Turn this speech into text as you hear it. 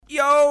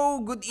Yo!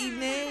 Good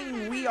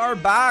evening! We are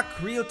back!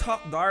 Real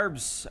Talk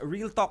Darbs,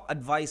 Real Talk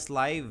Advice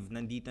Live.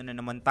 Nandito na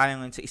naman tayo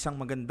ngayon sa isang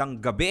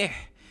magandang gabi.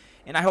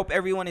 And I hope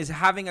everyone is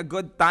having a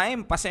good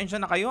time. Pasensya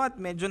na kayo at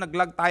medyo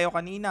nag-lag tayo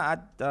kanina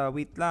at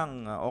wait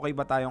lang, okay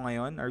ba tayo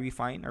ngayon? Are we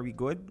fine? Are we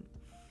good?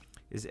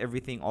 Is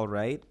everything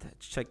alright?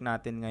 Check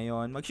natin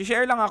ngayon.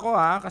 Mag-share lang ako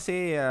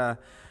kasi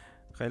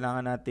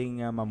kailangan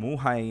nating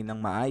mamuhay ng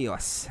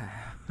maayos.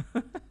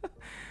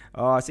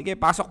 Sige,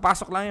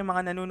 pasok-pasok lang yung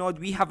mga nanonood.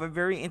 We have a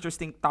very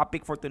interesting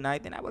topic for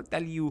tonight and I will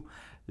tell you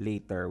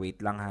later. Wait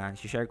lang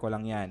share ko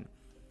lang yan.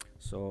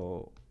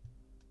 So,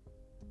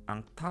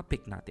 ang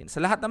topic natin.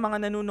 Sa lahat ng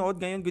mga nanonood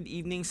ngayon, good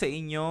evening sa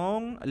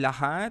inyong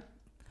lahat.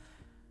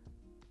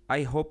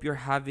 I hope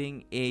you're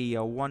having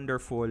a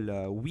wonderful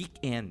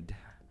weekend.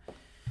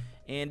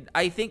 And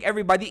I think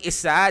everybody is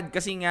sad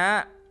kasi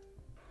nga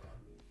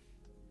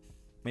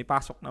may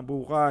pasok na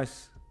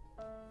bukas.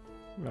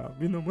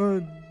 Grabe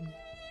naman.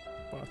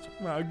 Pasok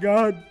na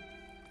agad.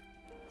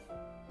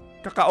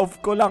 Kaka-off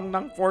ko lang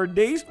ng 4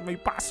 days, may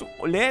pasok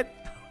ulit.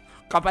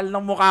 Kapal ng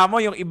mukha mo,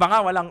 yung iba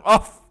nga walang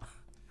off.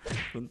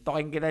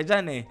 Tuntokin kita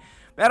dyan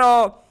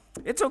Pero,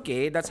 it's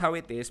okay. That's how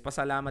it is.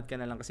 Pasalamat ka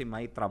na lang kasi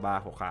may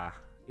trabaho ka.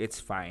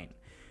 It's fine.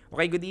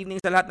 Okay, good evening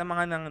sa lahat ng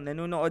mga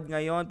nanonood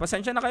ngayon.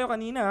 Pasensya na kayo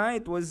kanina.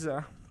 It was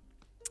a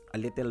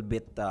little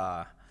bit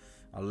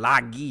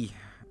laggy.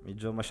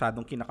 Medyo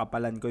masyadong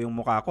kinakapalan ko yung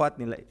mukha ko at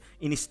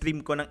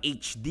in-stream ko ng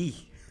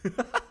HD.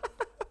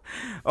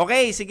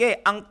 Okay,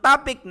 sige. Ang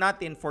topic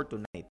natin for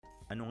tonight.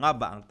 Ano nga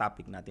ba ang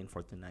topic natin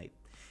for tonight?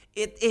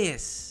 It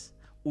is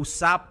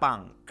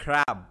usapang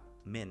crab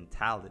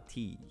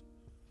mentality.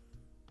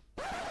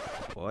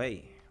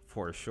 Oy,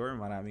 for sure,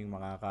 maraming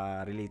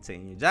makaka-relate sa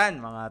inyo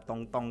dyan. Mga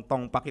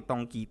tong-tong-tong,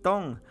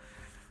 pakitong-kitong.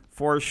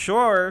 For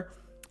sure,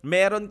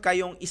 meron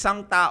kayong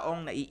isang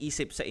taong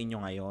naiisip sa inyo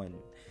ngayon.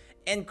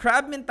 And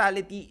crab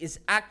mentality is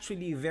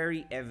actually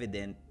very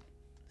evident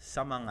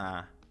sa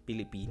mga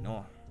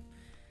Pilipino.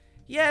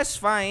 Yes,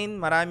 fine.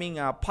 Maraming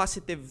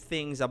positive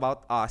things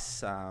about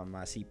us.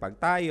 Masipag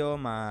tayo,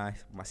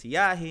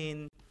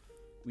 masiyahin.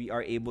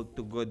 We're able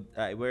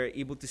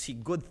to see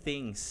good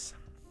things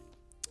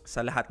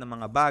sa lahat ng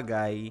mga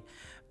bagay.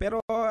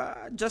 Pero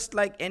just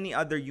like any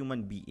other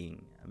human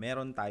being,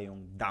 meron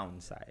tayong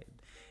downside.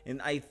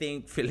 And I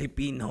think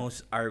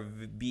Filipinos are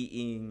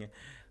being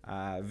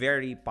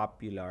very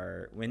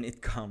popular when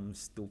it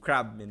comes to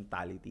crab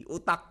mentality.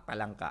 Utak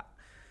talangka.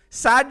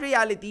 Sad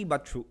reality,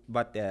 but true.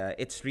 But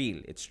it's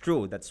real. It's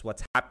true. That's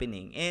what's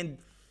happening. And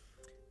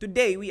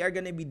today, we are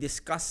gonna be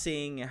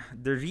discussing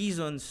the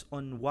reasons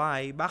on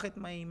why,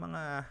 bakit may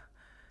mga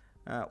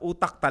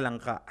utak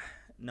talangka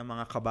na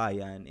mga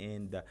kabayan,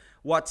 and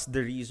what's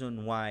the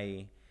reason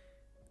why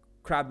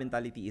crab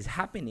mentality is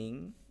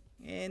happening,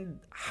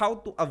 and how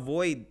to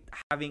avoid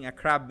having a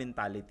crab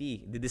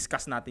mentality.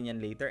 Didiscuss natin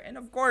yan later. And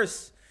of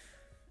course,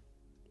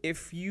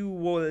 if you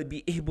will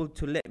be able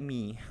to let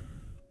me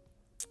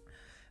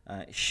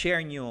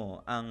share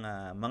nyo ang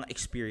mga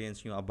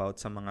experience nyo about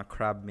sa mga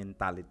crab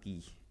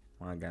mentality.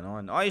 Mga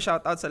ganon. Okay,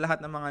 shoutout sa lahat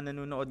ng mga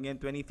nanonood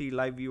ngayon. 23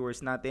 live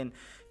viewers natin.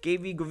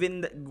 KV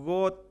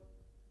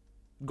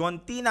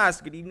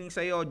Gontinas, good evening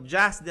sa'yo.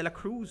 Jazz de la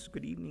Cruz,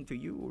 good evening to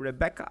you.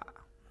 Rebecca,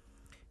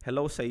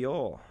 hello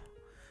sa'yo.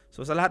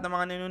 So sa lahat ng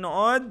mga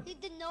nanonood,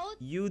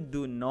 you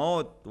do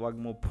note. Huwag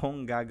mo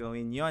pong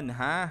gagawin yon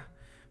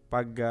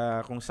Pag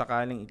kung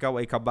sakaling ikaw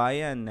ay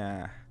kabayan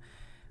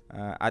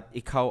at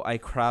ikaw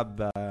ay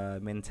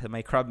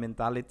may crab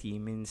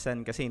mentality,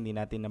 minsan kasi hindi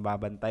natin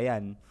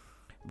nababantayan,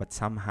 but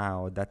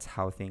somehow that's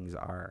how things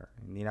are.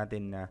 Hindi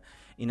natin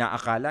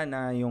inaakala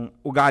na yung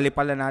ugali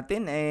pala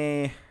natin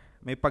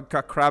may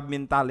pagka-crab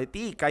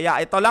mentality.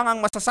 Kaya ito lang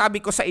ang masasabi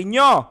ko sa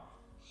inyo.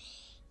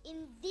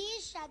 Hindi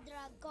siya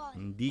dragon.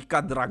 Hindi ka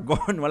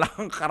dragon. Wala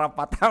kang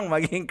karapatang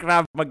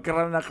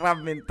magkaroon ng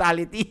crab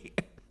mentality.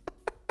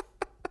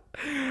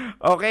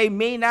 Okay,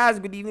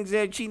 Maynaz, good evening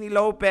sir. Chini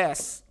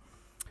Lopez,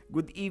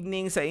 good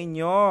evening sa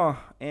inyo.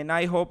 And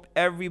I hope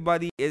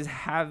everybody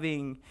is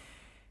having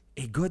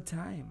a good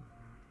time.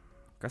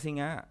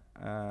 Kasi nga,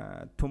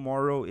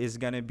 tomorrow is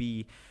gonna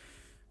be,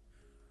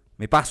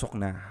 may pasok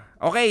na.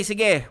 Okay,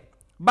 sige.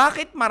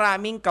 Bakit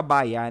maraming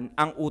kabayan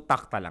ang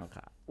utak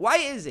talangka?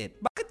 Why is it?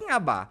 Bakit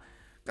nga ba?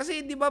 Kasi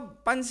di ba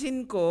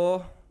pansin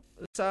ko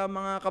sa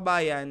mga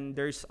kabayan,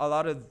 there's a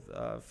lot of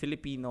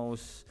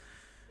Filipinos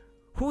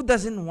who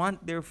doesn't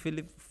want their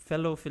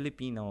fellow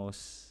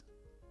Filipinos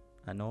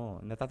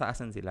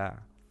natataasan sila.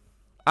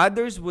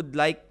 Others would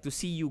like to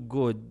see you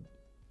good,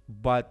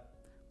 but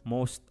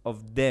most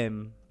of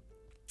them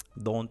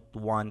don't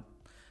want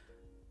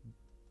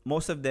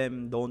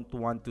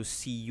to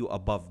see you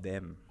above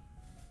them.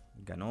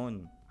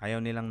 Ganon. Ayaw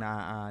nilang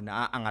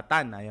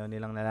naaangatan, ayaw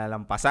nilang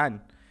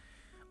nalalampasan.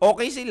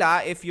 Okay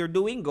sila if you're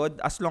doing good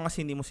as long as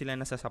hindi mo sila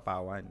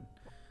nasasapawan.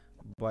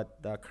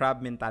 But the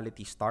crab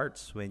mentality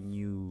starts when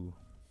you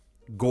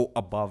go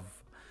above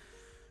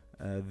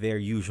their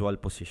usual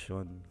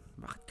position.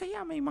 Bakit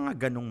kaya may mga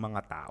ganong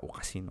mga tao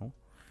kasi, no?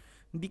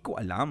 Hindi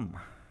ko alam.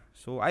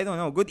 So, I don't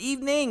know. Good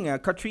evening,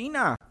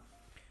 Katrina.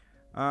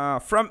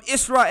 From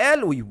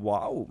Israel. Uy,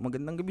 wow.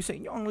 Magandang gabi sa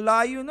inyo. Ang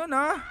layo nun,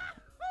 ha?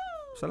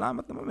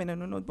 Salamat naman. May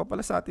nanonood pa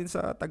pala sa atin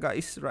sa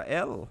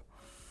taga-Israel.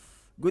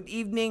 Good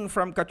evening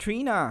from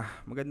Katrina.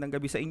 Magandang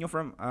gabi sa inyo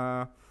from...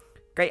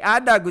 kay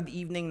Ada, good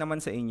evening naman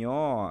sa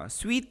inyo.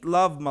 Sweet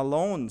Love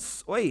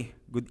Malones. Uy,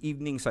 good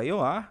evening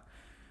sa'yo, ha?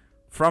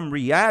 From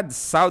Riyadh,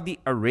 Saudi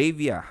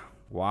Arabia.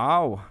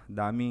 Wow,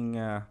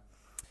 daming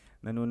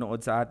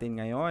nanonood sa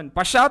atin ngayon.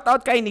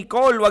 Pa-shoutout kay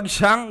Nicole. Wag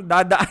siyang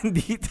dadaan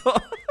dito.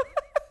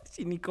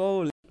 Si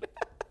Nicole.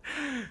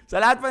 Sa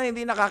lahat pa na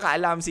hindi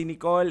nakakaalam, si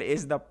Nicole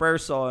is the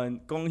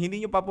person, kung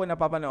hindi nyo pa po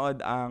napapanood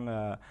ang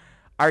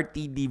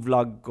RTD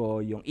vlog ko,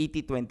 yung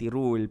 80-20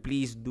 rule,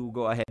 please do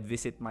go ahead,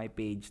 visit my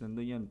page.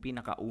 Nandun yun,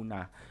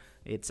 pinakauna.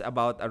 It's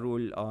about a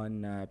rule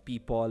on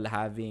people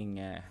having,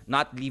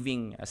 not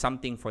leaving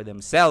something for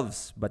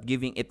themselves, but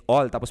giving it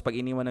all. Tapos pag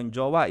iniwan ng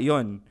jowa,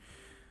 yun,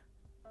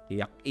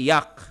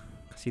 iyak-iyak.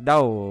 Kasi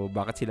daw,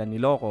 bakit sila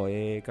niloko?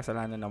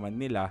 Kasalanan naman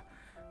nila.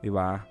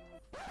 Diba?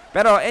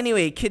 Pero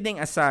anyway,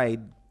 kidding aside,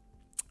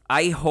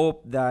 I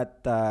hope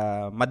that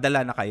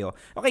madala na kayo.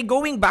 Okay,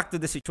 going back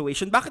to the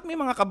situation, bakit may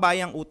mga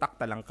kabayang utak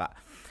talangka?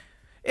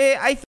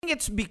 I think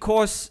it's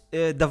because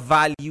the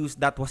values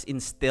that was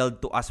instilled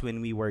to us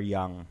when we were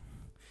young.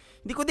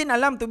 Hindi ko din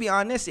alam, to be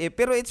honest,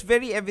 pero it's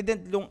very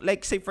evident.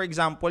 Like say for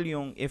example,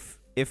 yung if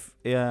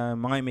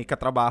mga may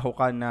katrabaho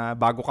ka na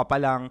bago ka pa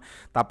lang,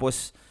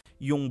 tapos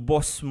yung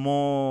boss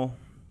mo,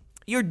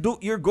 you're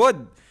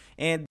good.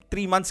 And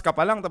 3 months ka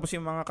pa lang, tapos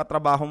yung mga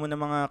katrabaho mo na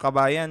mga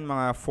kabayan,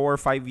 mga 4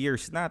 or 5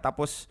 years na.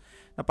 Tapos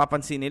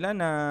napapansin nila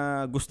na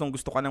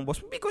gustong-gusto ka ng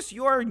boss. Because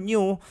you are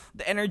new,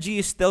 the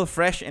energy is still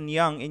fresh and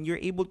young, and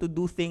you're able to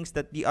do things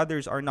that the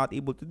others are not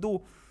able to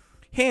do.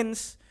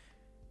 Hence,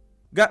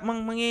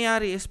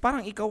 mangyayari is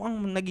parang ikaw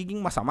ang nagiging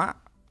masama.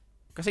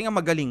 Kasi nga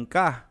magaling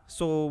ka.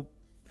 So,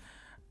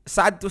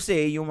 sad to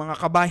say, yung mga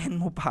kabayan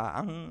mo pa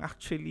ang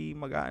actually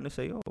mag-aano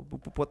sa'yo,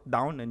 put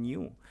down on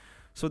you.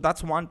 So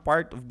that's one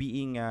part of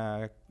being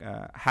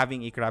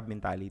having a crab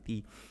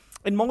mentality.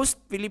 And most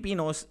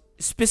Filipinos,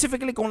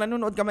 specifically kung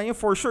nanonood ka man yun,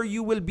 for sure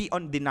you will be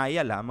on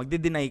denial, ha.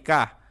 Magde-deny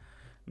ka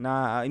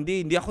na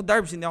hindi ako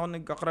Darbs, hindi ako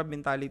nagka-crab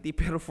mentality,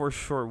 pero for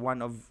sure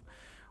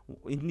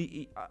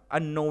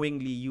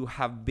unknowingly you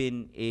have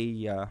been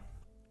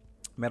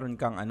meron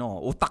kang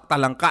utak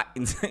talangka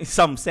in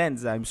some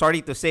sense. I'm sorry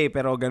to say,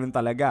 pero ganun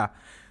talaga.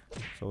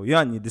 So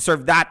yun, you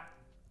deserve that.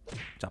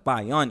 Isa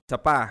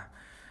pa.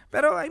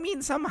 Pero I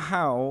mean,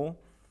 somehow,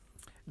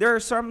 there are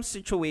some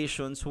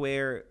situations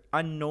where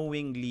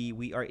unknowingly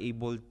we are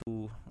able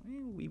to,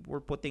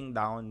 we're putting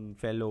down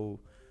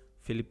fellow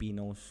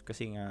Filipinos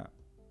kasi nga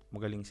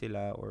magaling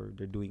sila or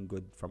they're doing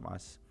good from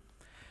us.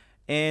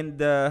 And,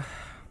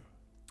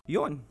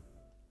 yun.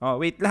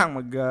 Oh, wait lang,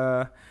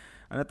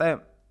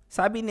 tayo?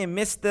 Sabi ni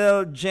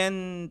Mr.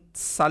 Jen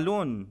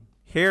Salon,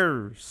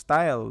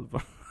 hairstyle.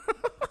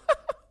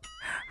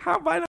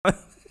 Haba naman.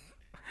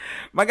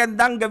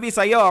 Magandang gabi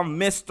sa iyo,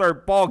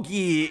 Mr.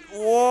 Pogi.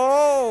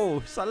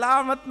 Wow!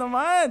 Salamat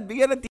naman.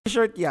 Bigyan ng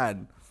t-shirt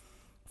yan.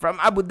 From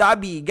Abu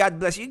Dhabi,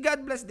 God bless you.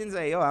 God bless din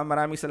sa iyo.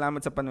 Maraming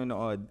salamat sa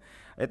panonood.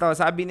 Ito,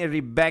 sabi ni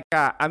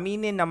Rebecca,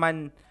 aminin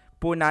naman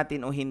po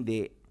natin o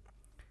hindi,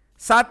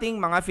 sa ating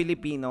mga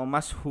Filipino,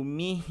 mas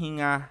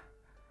humihila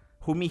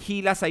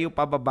sa iyo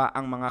pababa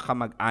ang mga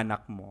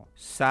kamag-anak mo.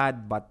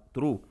 Sad but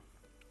true.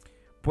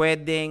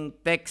 Pwedeng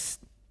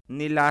text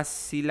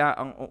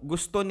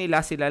gusto nila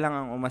sila lang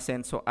ang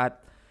umasenso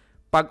at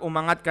pag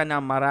umangat ka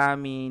na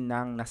marami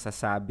nang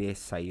nasasabi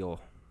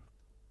sa'yo.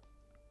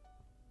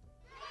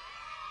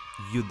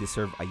 You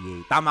deserve a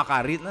yay. Tama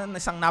ka,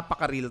 isang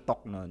napaka-real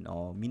talk nun.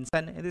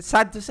 Minsan, it's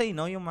sad to say,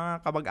 no? Yung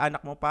mga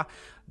kamag-anak mo pa,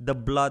 the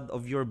blood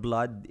of your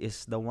blood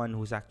is the one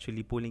who's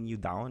actually pulling you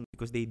down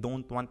because they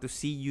don't want to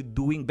see you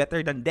doing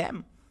better than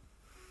them.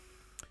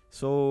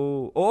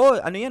 So,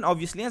 yan,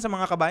 obviously yan sa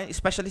mga kabayan,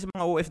 especially sa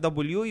mga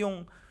OFW,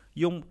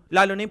 yung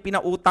lalo na yung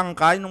pinautang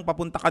ka nung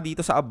papunta ka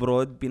dito sa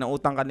abroad,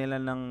 pinautang ka nila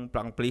ng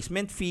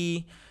placement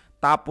fee,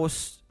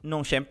 tapos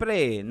nung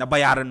syempre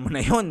nabayaran mo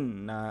na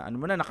yun, na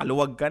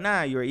nakaluwag ka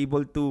na, you're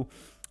able to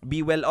be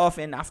well off,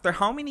 and after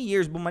how many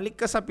years bumalik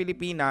ka sa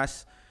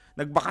Pilipinas,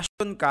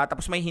 nagbakasyon ka,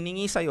 tapos may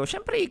hiningi sa'yo,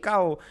 syempre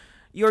ikaw,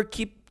 you're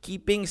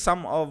keeping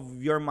some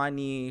of your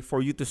money for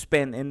you to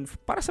spend and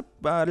para sa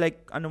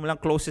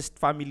closest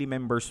family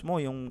members mo,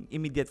 yung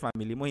immediate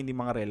family mo, hindi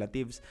mga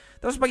relatives.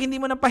 Tapos pag hindi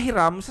mo na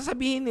pahiram,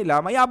 sasabihin nila,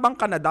 mayabang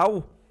ka na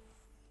daw.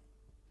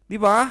 Di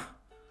ba?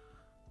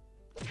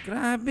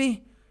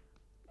 Grabe.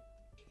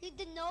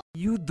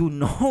 You do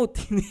not.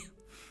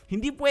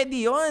 Hindi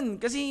pwede yun.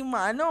 Kasi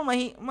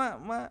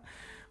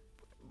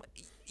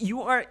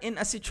you are in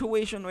a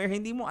situation where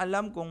hindi mo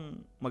alam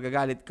kung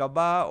magagalit ka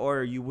ba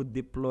or you would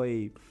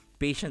deploy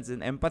patience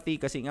and empathy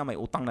kasi nga may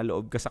utang na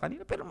loob ka sa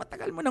kanila pero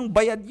matagal mo nang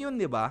bayad yun,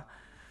 di ba?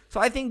 So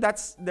I think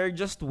they're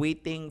just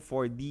waiting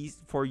for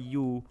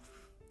you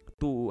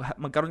to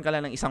magkaroon ka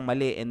lang ng isang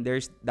mali and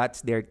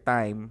that's their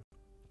time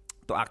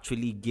to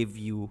actually give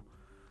you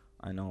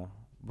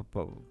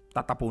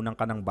tatapunan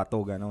ka ng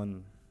bato,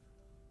 ganon.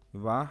 Di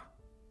ba?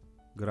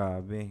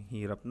 Grabe,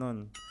 hirap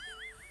nun.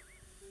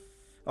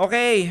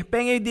 Okay,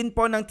 pengi din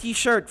po ng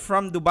t-shirt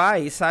from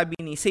Dubai. Sabi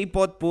ni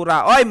Saypot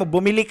Pura, oy,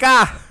 bumili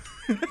ka!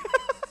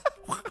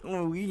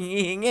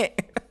 Hingi.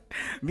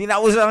 Hindi na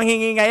uso ang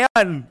hingi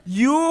ngayon.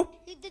 You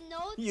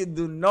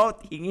do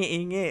not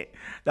hingi.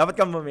 Dapat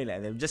kang bumili.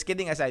 Just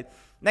kidding aside.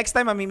 Next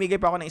time,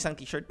 mamimigay pa ako ng isang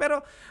t-shirt.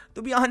 Pero,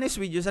 to be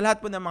honest with you, sa lahat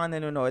po ng mga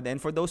nanonood,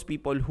 and for those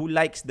people who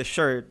likes the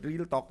shirt,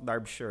 Real Talk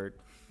Darb shirt,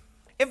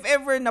 if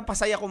ever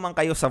napasaya ko man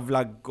kayo sa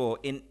vlog ko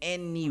in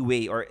any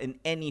way or in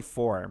any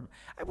form,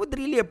 I would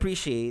really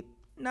appreciate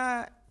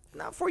na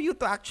for you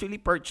to actually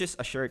purchase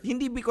a shirt.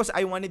 Hindi because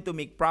I wanted to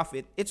make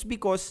profit. It's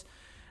because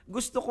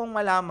gusto kong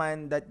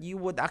malaman that you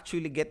would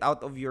actually get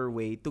out of your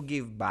way to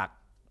give back.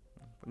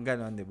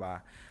 Ganon, di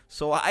ba?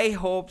 So, I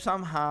hope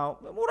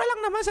somehow, mura lang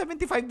naman,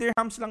 75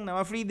 dirhams lang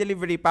naman. Free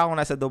delivery pa kung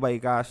nasa Dubai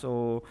ka.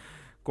 So,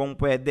 kung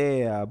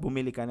pwede,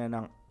 bumili ka na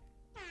ng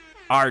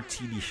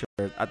RTD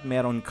shirt at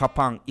meron ka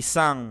pang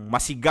isang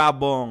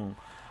masigabong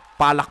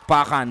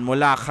palakpakan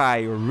mula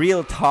kay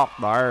Real Talk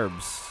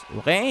Darbs.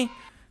 Okay?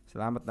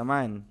 Salamat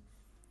naman.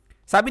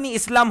 Sabi ni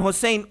Islam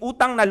Hussein,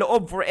 utang na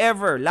loob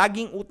forever.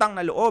 Laging utang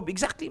na loob.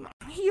 Exactly.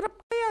 Ang hirap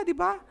kaya, di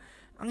ba?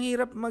 Ang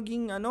hirap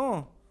maging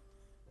ano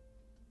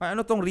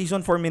tong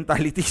reason for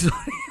mentality?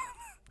 Sorry.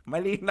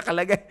 Mali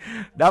nakalagay.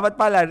 Dapat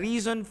pala,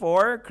 reason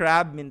for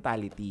crab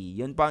mentality.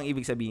 Yun pa ang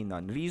ibig sabihin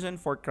nun. Reason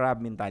for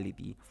crab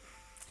mentality.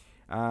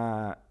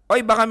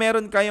 Baka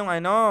meron kayong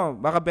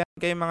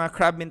mga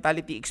crab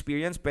mentality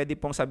experience, pwede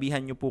pong sabihan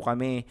nyo po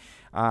kami,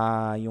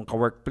 yung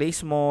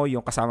ka-workplace mo,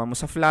 yung kasama mo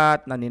sa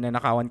flat, na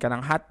ninanakawan ka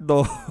ng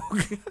hotdog,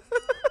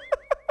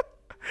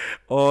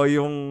 o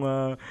yung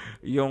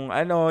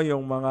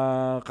mga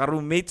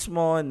ka-roommates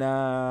mo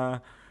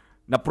na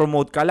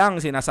promote ka lang,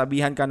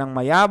 sinasabihan ka ng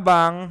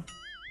mayabang.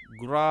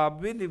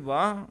 Grabe, di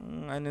ba?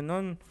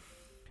 Nun.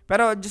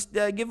 Pero just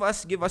give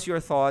us your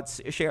thoughts,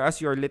 share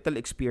us your little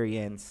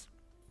experience.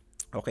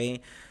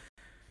 Okay?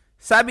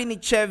 Sabi ni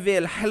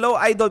Cheville, hello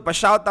idol,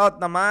 pa-shoutout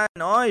naman.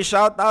 Oy,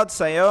 shoutout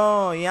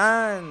sa'yo.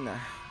 Yan.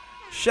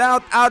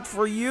 Shoutout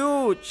for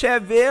you,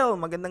 Cheville.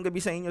 Magandang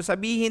gabi sa inyo.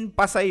 Sabihin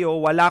pa sa'yo,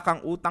 wala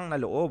kang utang na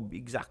loob.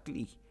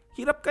 Exactly.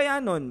 Hirap kaya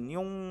nun,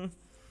 yung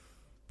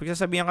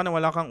pagsasabihan ka na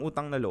wala kang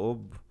utang na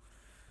loob.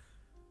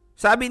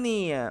 Sabi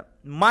ni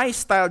My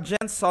Style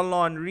Gent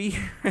Salon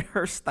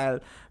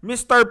Hairstyle,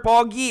 Mr.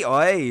 Pogi.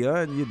 Oy,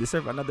 yun, you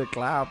deserve another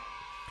clap.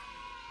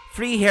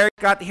 Free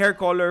haircut, hair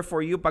color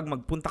for you pag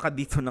magpunta ka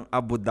dito ng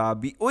Abu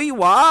Dhabi. Uy,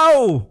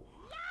 wow!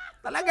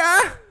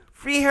 Talaga?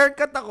 Free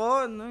haircut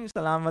ako.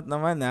 Salamat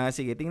naman ha.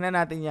 Sige, tingnan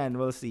natin yan.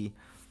 We'll see.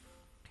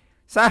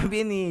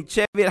 Sabi ni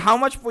Cheville, how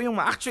much po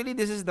yung actually,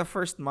 this is the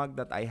first mug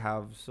that I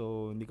have.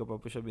 So, hindi ko pa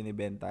po siya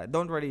binibenta.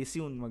 Don't worry,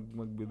 soon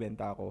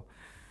magbibenta ako.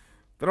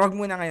 Pero wag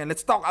muna ngayon.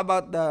 Let's talk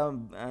about the,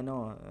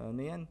 ano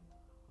yan?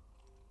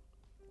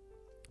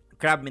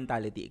 Crab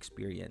mentality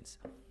experience.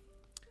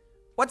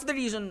 What's the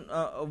reason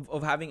of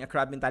having a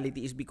crab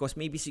mentality is because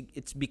maybe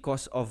it's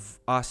because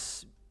of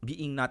us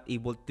being not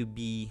able to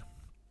be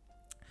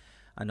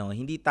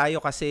hindi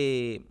tayo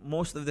kasi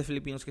most of the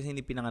Filipinos kasi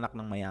hindi pinanganak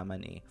ng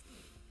mayaman eh.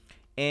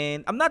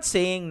 And I'm not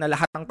saying na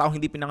lahat ng tao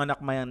hindi pinanganak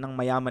ng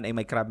mayaman ay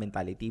may crab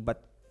mentality,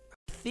 but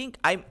I think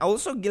I'm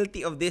also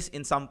guilty of this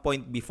in some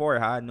point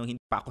before nung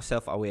hindi pa ako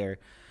self-aware.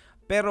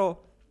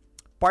 Pero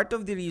part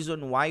of the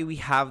reason why we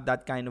have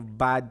that kind of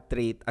bad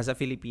trait as a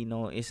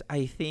Filipino is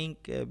I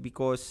think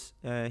because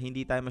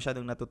hindi tayo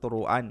masyadong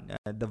natuturuan.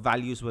 The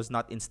values was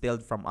not instilled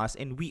from us,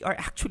 and we are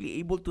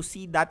actually able to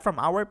see that from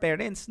our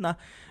parents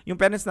na yung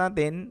parents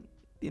natin,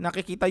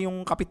 nakikita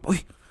yung kapit,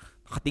 uy,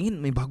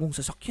 nakatingin, may bagong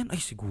sasakyan. Ay,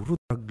 siguro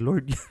drug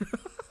lord yan.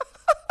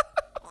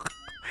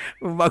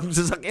 May bagong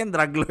sasakyan,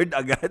 drug lord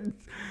agad.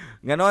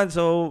 Ganon.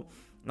 So,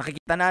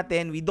 nakikita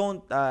natin, we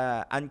don't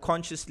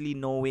unconsciously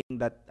knowing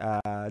that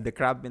the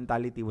crab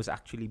mentality was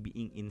actually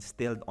being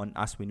instilled on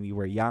us when we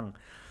were young.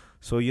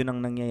 So, yun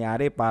ang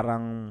nangyayari.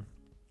 Parang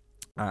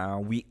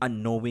we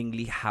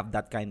unknowingly have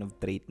that kind of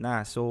trait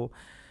na. So,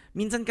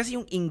 minsan kasi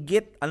yung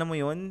inggit, alam mo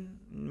yun,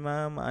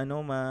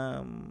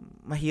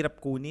 mahirap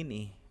kunin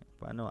eh.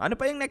 Ano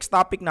pa yung next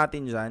topic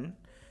natin dyan?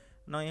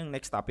 Ano yung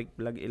next topic?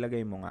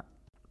 Ilagay mo nga.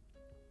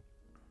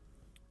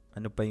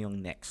 Ano pa yung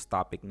next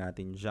topic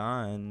natin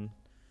dyan?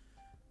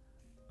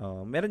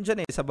 Meron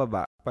dyan sa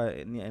baba.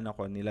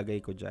 Nilagay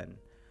ko dyan.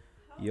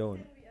 Yun.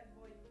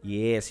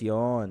 Yes,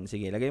 yun.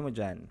 Sige, lagay mo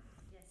dyan.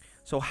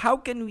 So, how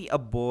can we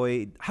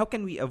avoid,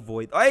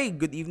 ay,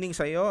 good evening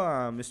sa'yo,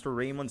 Mr.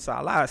 Raymond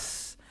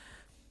Salas.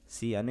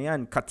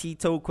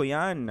 Katito ko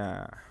yan.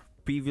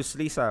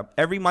 Previously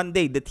every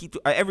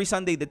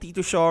Sunday, the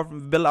Tito Show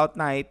from Bill Out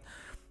Night.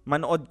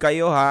 Manood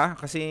kayo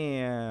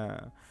kasi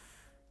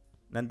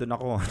nandun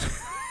ako.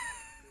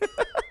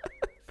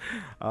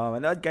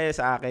 Manood kayo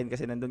sa akin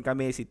kasi nandun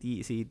kami si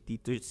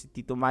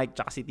Tito Mike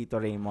tsaka si Tito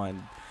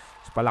Raymond.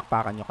 So,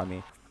 palakpakan nyo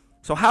kami.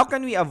 So, how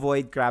can we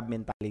avoid crab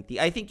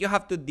mentality? I think you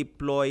have to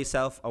deploy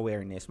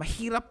self-awareness.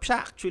 Mahirap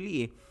siya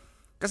actually eh.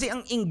 Kasi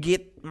ang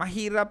inggit,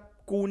 mahirap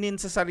kunin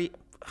sa sarili.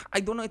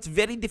 I don't know, it's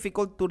very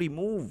difficult to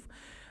remove.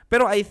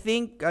 Pero I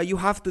think you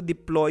have to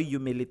deploy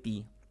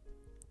humility.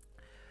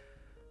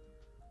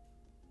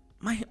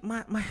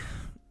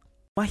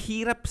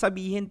 mahirap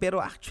sabihin, pero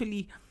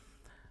actually,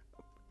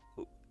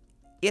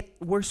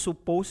 we're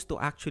supposed to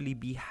actually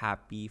be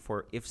happy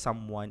for if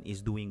someone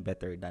is doing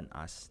better than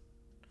us.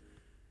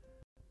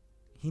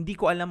 Hindi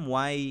ko alam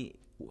why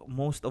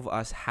most of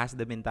us has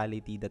the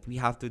mentality that we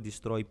have to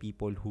destroy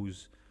people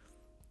who's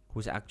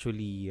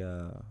actually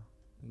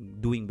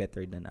doing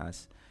better than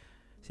us.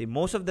 See,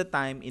 most of the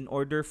time,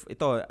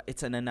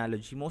 it's an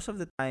analogy. Most of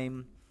the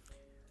time,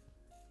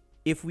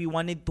 if we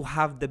wanted to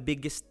have the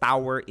biggest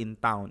tower in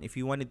town, if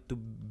we wanted to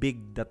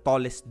build the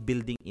tallest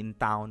building in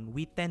town,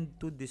 we tend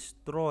to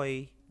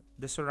destroy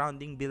the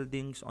surrounding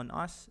buildings on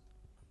us.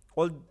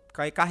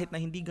 Kahit na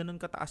hindi ganun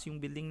kataas yung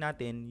building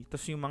natin,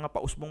 tapos yung mga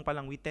pausbong pa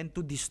lang, we tend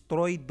to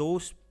destroy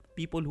those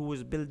people who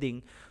was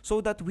building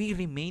so that we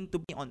remain to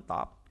be on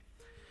top.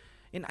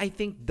 And I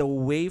think the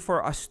way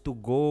for us to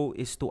go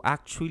is to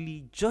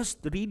actually just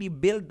really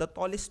build the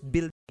tallest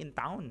building in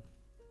town.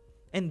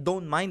 And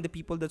don't mind the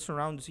people that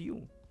surrounds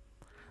you.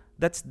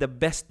 That's the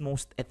best,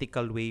 most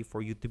ethical way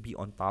for you to be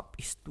on top,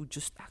 is to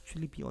just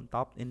actually be on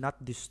top and not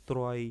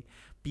destroy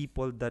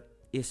people that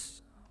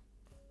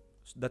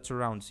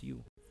surrounds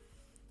you.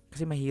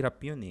 Kasi mahirap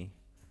yun eh.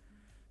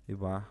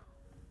 Diba?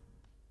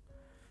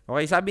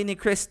 Okay, sabi ni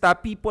Krista,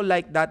 people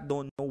like that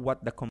don't know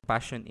what the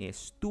compassion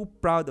is. Too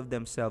proud of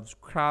themselves.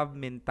 Crab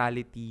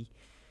mentality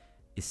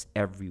is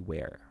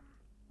everywhere.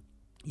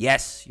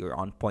 Yes, you're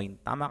on point.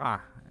 Tama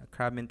ka.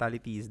 Crab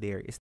mentality is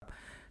there.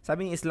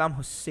 Sabi ni Islam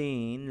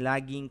Hussein,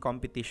 laging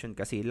competition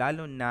kasi,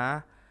 lalo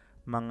na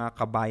mga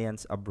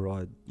kabayans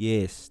abroad.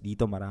 Yes,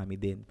 dito marami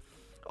din.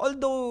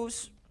 Although,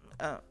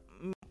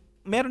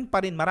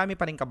 marami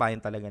pa rin kabayan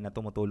talaga na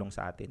tumutulong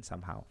sa atin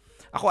somehow.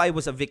 Ako, I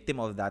was a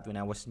victim of that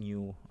when I was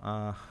new.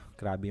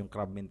 Grabe yung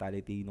crab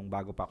mentality nung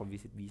bago pa ako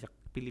visit visa.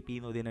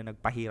 Pilipino din na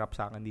nagpahirap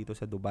sa akin dito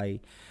sa Dubai.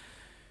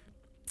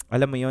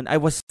 Alam mo yun, I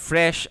was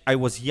fresh, I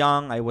was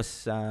young, I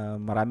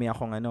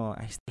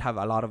still have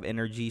a lot of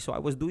energy. So I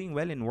was doing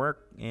well in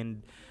work,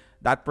 and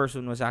that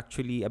person was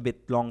actually a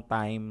bit long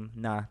time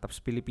na,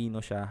 tapos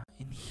Pilipino siya.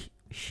 And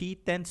she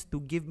tends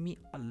to give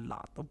me a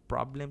lot of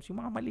problems.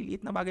 Yung mga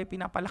maliliit na bagay,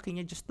 pinapalaki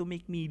niya just to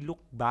make me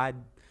look bad.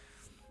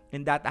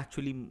 And that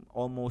actually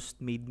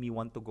almost made me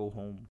want to go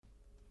home.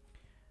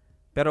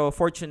 Pero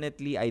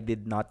fortunately, I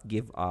did not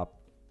give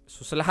up.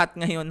 So sa lahat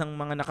ngayon ng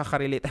mga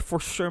nakaka-relate, for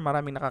sure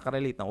maraming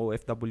nakaka-relate na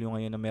OFW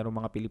ngayon na merong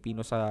mga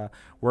Pilipino sa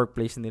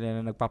workplace nila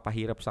na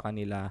nagpapahirap sa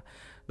kanila.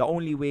 The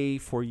only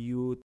way for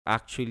you to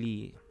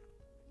actually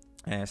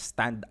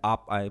stand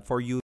up,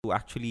 for you to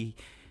actually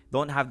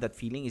don't have that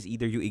feeling, is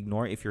either you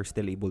ignore if you're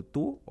still able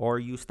to,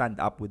 or you stand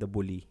up with a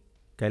bully.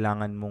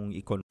 Kailangan mong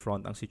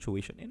i-confront ang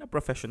situation in a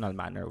professional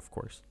manner, of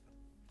course.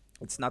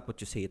 It's not what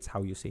you say, it's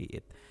how you say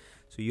it.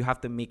 So you have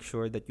to make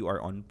sure that you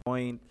are on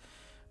point.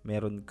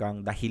 Meron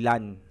kang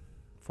dahilan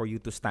for you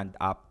to stand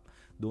up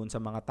doon sa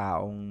mga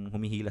taong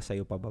humihila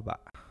sa'yo pababa.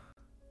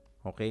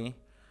 Okay?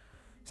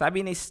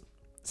 Sabi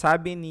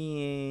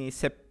ni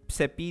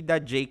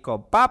Sepida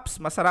Jacob, Paps,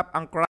 masarap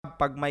ang crab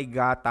pag may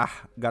gata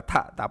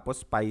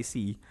tapos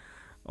spicy.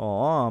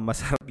 Oo,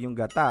 masarap yung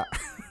gata.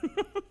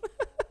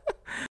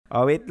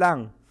 Wait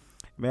lang.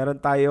 Meron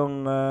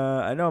tayong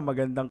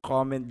magandang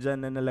comment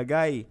dyan na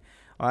nalagay.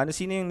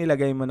 Sino yung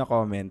nilagay mo na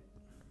comment?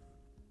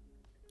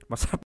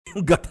 Masarap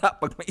yung gata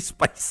pag may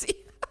spicy.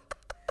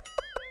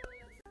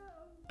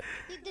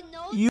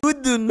 You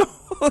do know.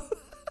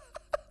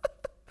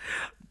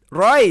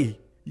 Roy,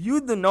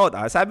 you do know.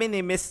 Sabi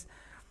ni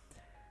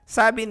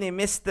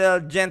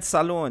Mr. Gent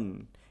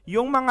Salon,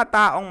 yung mga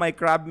taong may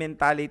crab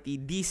mentality,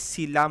 di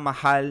sila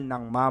mahal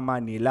ng mama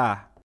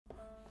nila.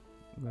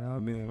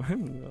 Grabe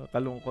naman.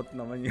 Kalungkot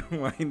naman yung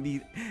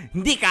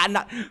hindi ka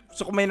anak.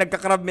 So kung may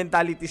nagka-crab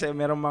mentality sa'yo,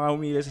 merong mga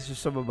humila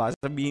sa baba,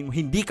 sabihin mo,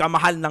 hindi ka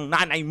mahal ng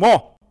nanay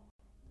mo.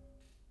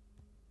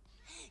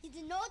 You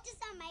do notice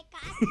that my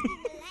Cassie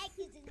in the like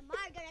is in the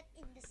Margaret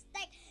in the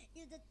steak.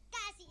 You do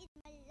Cassie in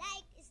my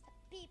like is the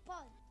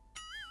people.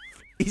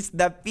 Is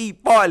the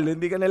people.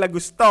 Hindi ka nila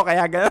gusto,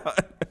 kaya gano'n.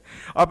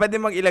 O, pwede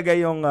mong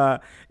ilagay yung,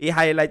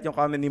 i-highlight yung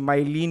comment ni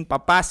Mylene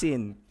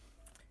Papasin.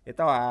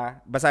 Ito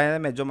basahin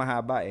na medyo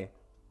mahaba eh.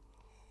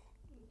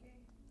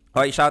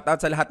 O, i-shoutout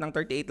sa lahat ng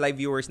 38 live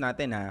viewers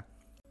natin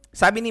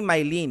Sabi ni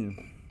Mylene,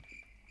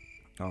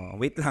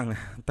 wait lang,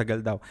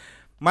 tagal daw.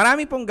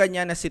 Marami pong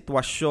ganyan na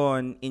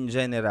sitwasyon in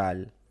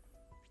general.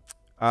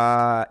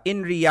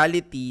 In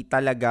reality,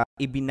 talaga,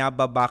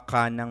 ibinababa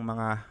ka ng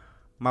mga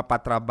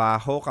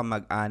mapatrabaho,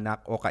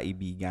 kamag-anak o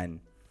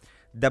kaibigan.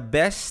 The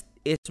best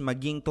is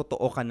maging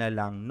totoo ka na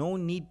lang. No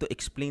need to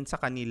explain sa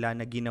kanila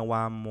na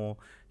ginawa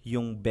mo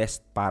yung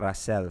best para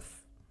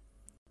self.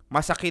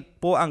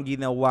 Masakit po ang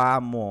ginawa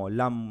mo,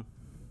 alam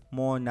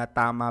mo na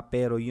tama,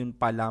 pero yun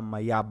pala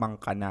mayabang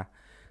ka na.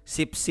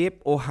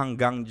 Sip-sip o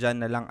hanggang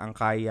dyan na lang ang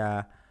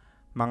kaya,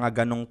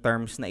 mga ganong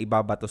terms na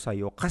ibabato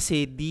sa'yo.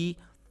 Kasi di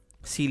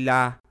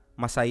sila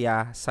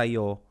masaya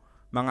sa'yo.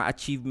 Mga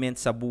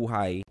achievements sa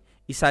buhay,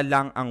 isa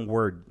lang ang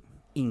word,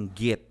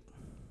 inggit.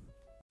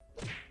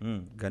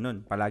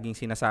 Ganun. Palaging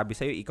sinasabi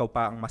sa'yo, ikaw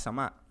pa ang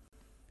masama.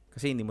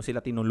 Kasi hindi mo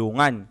sila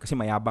tinulungan. Kasi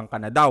mayabang ka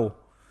na daw.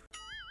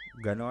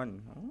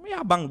 Ganon.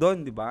 Mayabang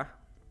doon, di ba?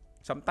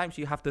 Sometimes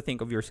you have to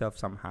think of yourself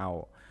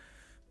somehow.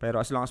 Pero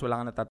as long as wala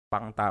kang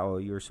natatapakang tao,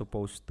 you're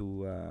supposed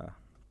to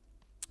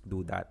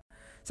do that.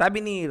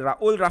 Sabi ni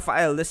Raul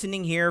Rafael,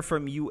 listening here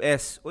from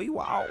US. Uy,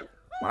 wow!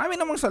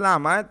 Maraming namang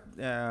salamat.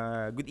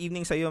 Good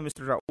evening sa iyo,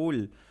 Mr.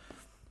 Raul.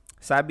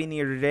 Sabi ni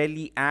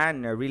Relly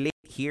Ann,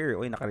 relate here.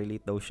 Uy,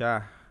 nakarelate daw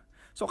siya.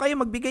 So kayo,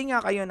 magbigay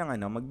nga kayo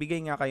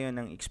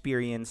ng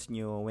experience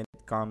nyo when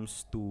it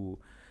comes to,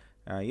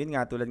 yun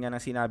nga, tulad nga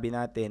ng sinabi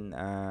natin,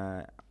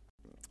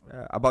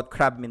 about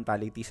crab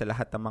mentality sa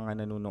lahat ng mga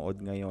nanonood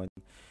ngayon.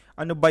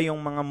 Ano ba yung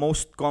mga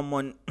most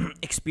common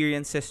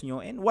experiences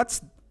nyo? And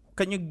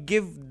can you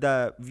give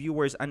the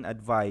viewers an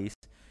advice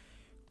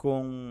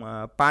kung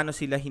paano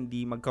sila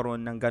hindi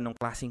magkaroon ng ganong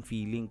klaseng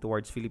feeling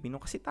towards Filipino?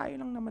 Kasi tayo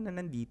lang naman na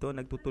nandito,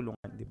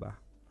 nagtutulungan, di ba?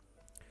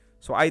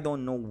 So I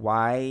don't know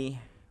why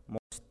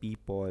most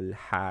people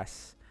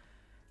has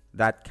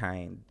that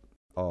kind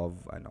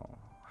of,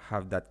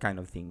 have that kind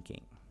of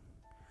thinking.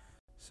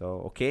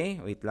 So,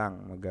 okay, wait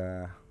lang.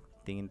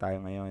 Tingin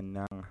tayo ngayon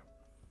ng...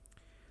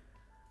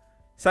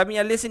 Sabi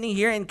niya, listening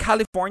here in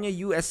California,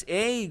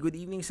 USA. Good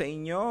evening sa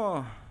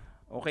inyo.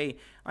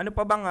 Okay, ano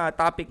pa bang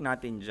topic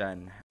natin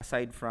dyan?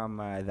 Aside from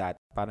that,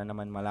 para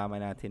naman malaman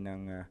natin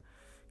ng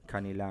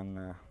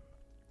kanilang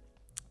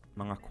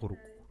mga kuruk.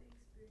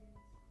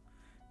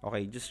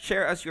 Okay, just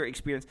share us your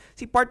experience.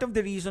 See, part of the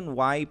reason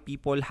why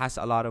people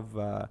has a lot of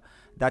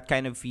that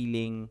kind of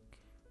feeling,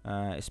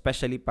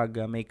 especially pag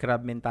may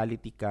crab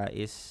mentality ka,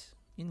 is,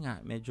 yun nga,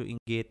 medyo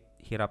inggit,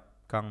 hirap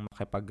kang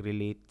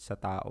makipag-relate sa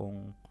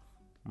taong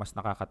mas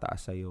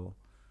nakakataas sa'yo.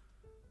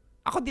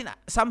 Ako din,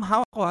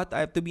 somehow ako,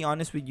 I have to be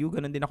honest with you,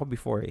 ganun din ako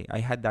before. I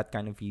had that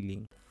kind of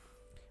feeling.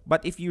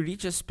 But if you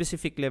reach a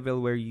specific level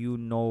where you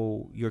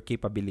know your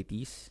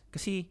capabilities,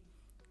 kasi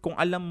kung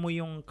alam mo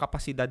yung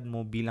kapasidad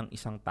mo bilang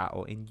isang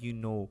tao and you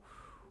know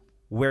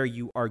where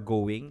you are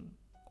going,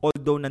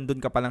 although nandun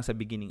ka pa lang sa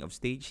beginning of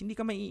stage, hindi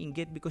ka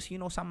maiinggit because you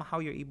know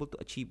somehow you're able to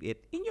achieve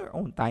it in your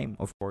own time,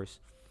 of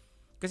course.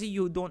 Kasi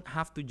you don't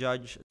have to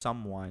judge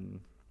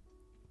someone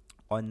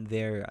on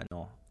their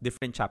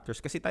different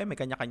chapters. Kasi tayo may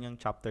kanya-kanyang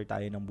chapter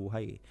tayo ng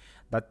buhay.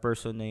 That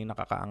person na yung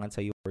nakakaangat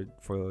sa iyo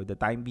for the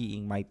time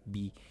being might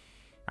be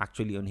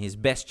actually on his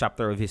best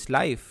chapter of his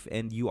life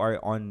and you are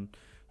on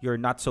your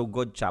not so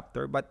good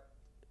chapter. But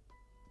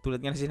tulad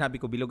nga na sinabi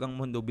ko, bilog ang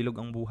mundo, bilog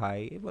ang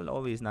buhay, it will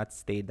always not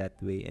stay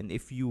that way. And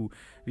if you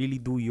really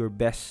do your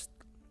best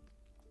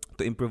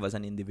to improve as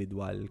an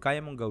individual, kaya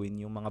mong gawin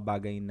yung mga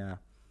bagay na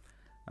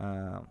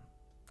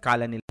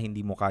kala nila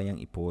hindi mo kayang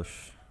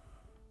i-push.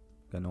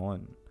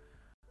 Ganon.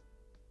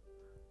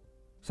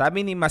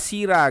 Sabi ni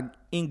Masirag,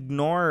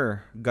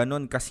 ignore.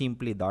 Ganon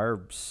kasimple,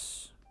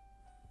 Darbs.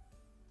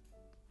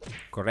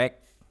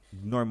 Correct.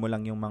 Ignore mo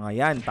lang yung mga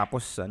yan.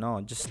 Tapos,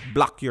 just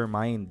block your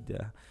mind.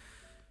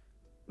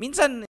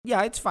 Minsan,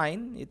 yeah, it's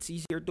fine. It's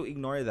easier to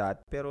ignore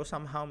that. Pero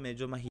somehow,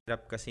 medyo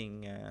mahirap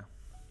kasing,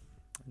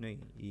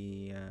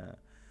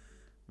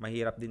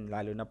 mahirap din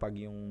lalo na pag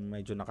yung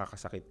medyo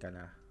nakakasakit ka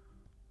na.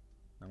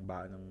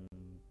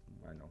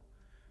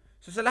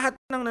 So sa lahat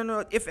ng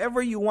nanonood, if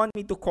ever you want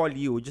me to call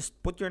you, just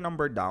put your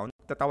number down.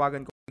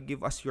 Tatawagan ko,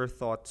 give us your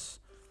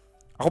thoughts.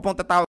 Ako pong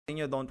tatawag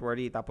ninyo, don't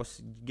worry.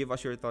 Tapos give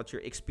us your thoughts,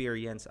 your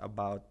experience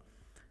about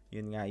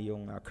yun nga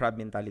yung crab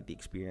mentality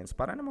experience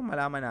para naman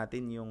malaman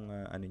natin yung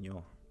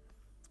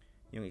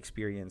yung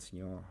experience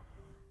nyo.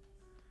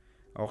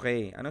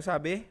 Okay, ano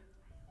sabi?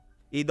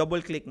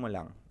 I-double click mo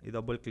lang.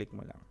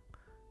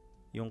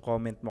 Yung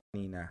comment mo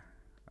kanina.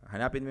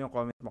 Hanapin mo yung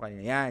comment mo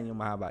kanina. Yan, yung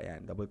mahaba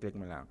yan. Double click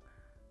mo lang.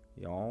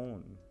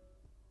 Yun.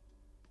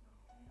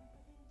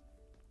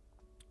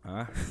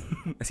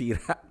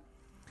 Nasira.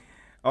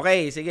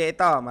 Okay, sige,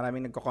 ito.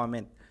 Maraming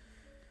nagko-comment.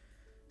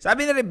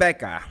 Sabi ni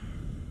Rebecca,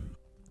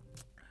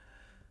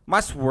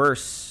 mas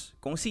worse.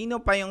 Kung sino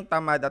pa yung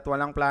tamad at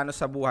walang plano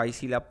sa buhay,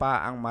 sila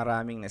pa ang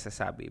maraming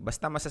nasasabi.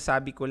 Basta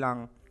masasabi ko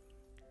lang,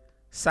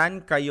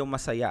 saan kayo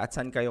masaya at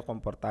saan kayo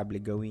komportable,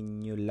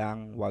 gawin nyo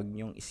lang, wag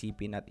nyong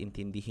isipin at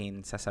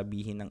intindihin,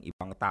 sasabihin ng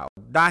ibang tao.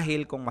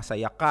 Dahil kung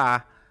masaya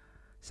ka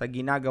sa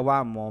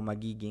ginagawa mo,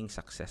 magiging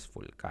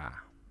successful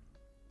ka.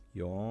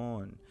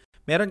 Yon.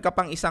 Meron ka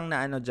pang isang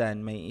na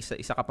dyan, may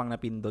isa ka pang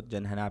napindot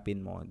dyan,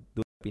 hanapin mo,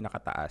 doon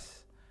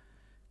pinakataas.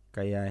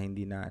 Kaya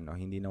hindi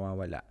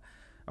nawawala.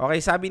 Okay,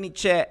 sabi ni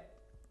Che,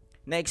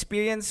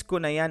 na-experience ko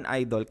na yan,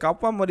 idol.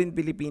 Kapwa mo rin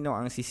Pilipino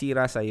ang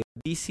sisira sa'yo.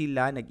 Di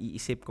sila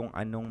nag-iisip kung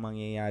anong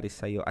mangyayari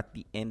sa'yo at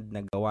the end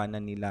nagawa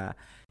na nila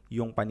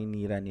yung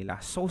paninira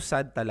nila. So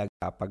sad talaga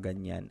pag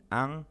ganyan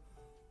ang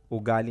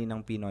ugali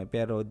ng Pinoy.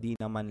 Pero di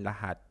naman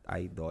lahat,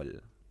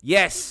 idol.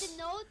 Yes!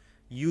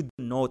 You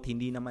note,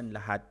 hindi naman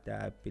lahat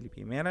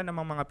Pilipino. Meron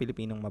namang mga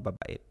Pilipinong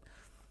mababait.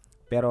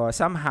 Pero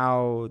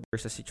somehow,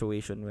 there's a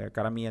situation where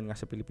karamihan nga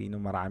sa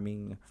Pilipino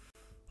maraming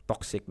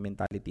toxic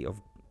mentality of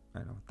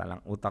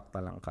talang utak,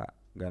 talang ka.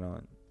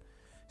 Ganon.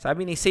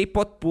 Sabi ni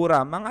Sepot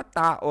Pura, mga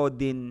tao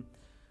din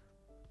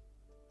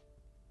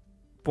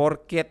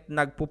porket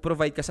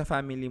nagpo-provide ka sa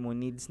family mo,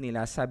 needs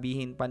nila,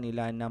 sabihin pa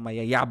nila na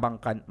mayabang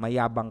ka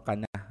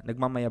na,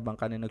 nagmamayabang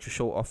ka na,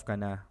 nag-show off ka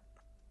na.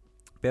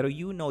 Pero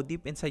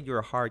deep inside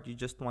your heart, you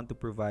just want to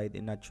provide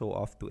and not show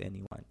off to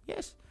anyone.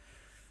 Yes.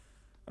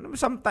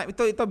 Sometimes,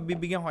 ito,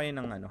 bibigyan ko kayo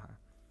ng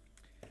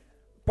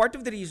part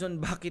of the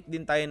reason bakit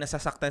din tayo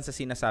nasasaktan sa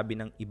sinasabi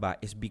ng iba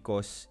is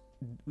because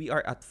we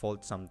are at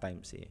fault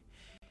sometimes eh.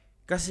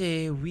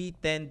 Kasi we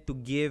tend to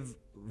give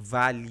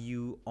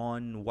value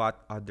on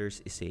what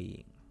others is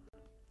saying.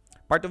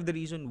 Part of the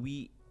reason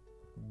we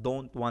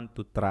don't want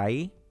to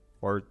try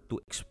or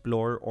to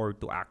explore or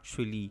to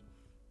actually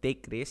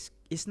take risk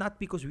is not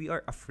because we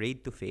are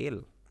afraid to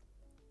fail.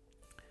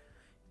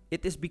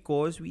 It is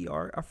because we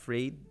are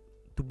afraid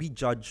to be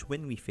judged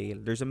when we fail.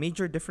 There's a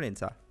major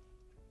difference,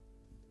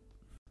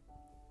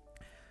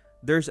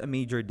 There's a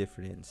major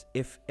difference.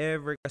 If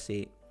ever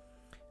kasi,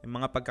 yung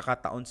mga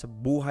pagkakataon sa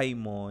buhay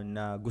mo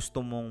na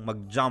gusto mong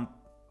mag-jump,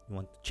 you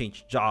want to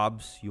change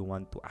jobs, you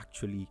want to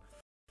actually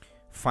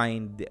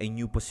find a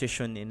new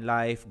position in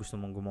life, gusto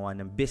mong gumawa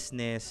ng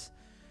business,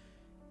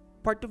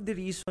 part of the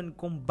reason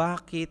kung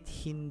bakit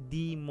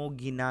hindi mo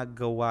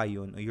ginagawa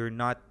yun or you're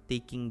not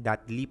taking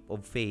that leap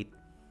of faith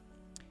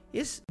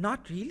is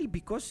not really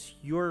because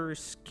you're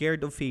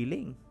scared of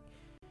failing.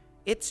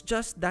 It's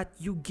just that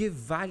you give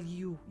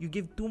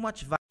too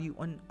much value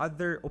on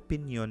other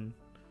opinion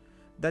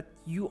that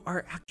you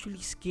are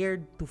actually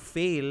scared to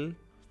fail.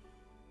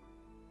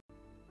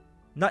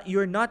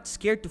 You're not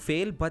scared to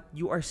fail, but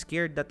you are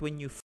scared that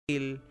when you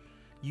fail,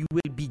 you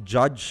will be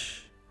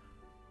judged.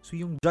 So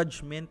yung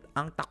judgment,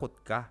 ang takot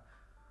ka.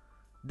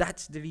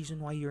 That's the reason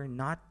why you're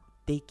not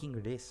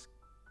taking risk.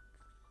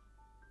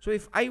 So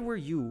if I were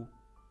you,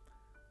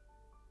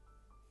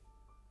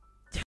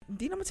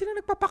 hindi naman sila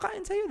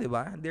nagpapakain sa'yo, di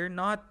ba? They're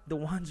not the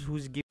ones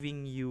who's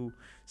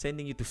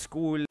sending you to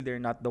school.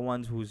 They're not the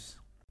ones who's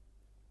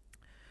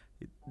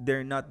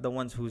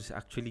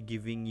actually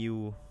giving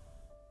you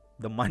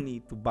the money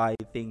to buy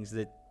things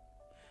that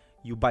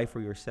you buy for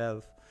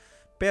yourself.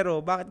 Pero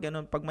bakit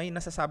ganun? Pag may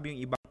nasasabi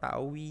yung ibang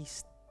tao,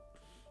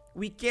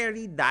 we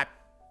carry that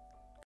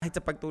kahit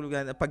sa pagtulog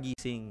na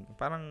pagising.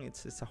 Parang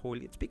it's a whole.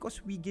 It's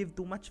because we give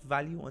too much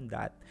value on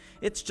that.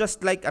 It's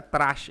just like a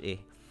trash eh.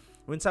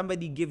 When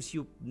somebody gives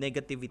you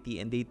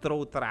negativity and they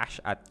throw trash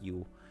at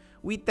you,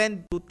 we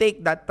tend to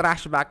take that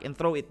trash back and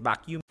throw it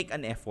back. You make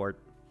an effort.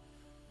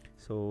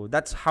 So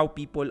that's how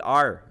people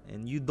are.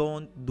 And you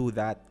don't do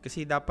that.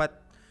 Kasi dapat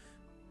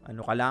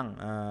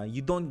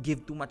you don't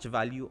give too much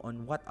value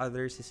on what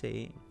others is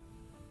saying.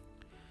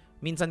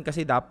 Minsan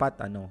kasi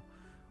dapat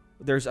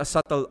there's a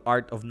subtle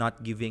art of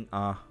not giving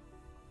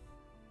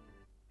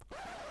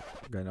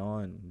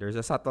ganon. There's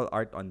a subtle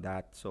art on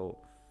that. So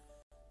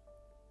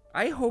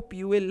I hope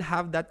you will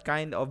have that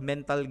kind of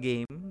mental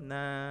game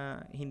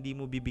na hindi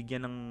mo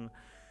bibigyan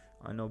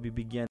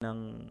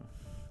ng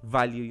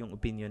value yung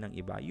opinion ng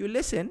iba. You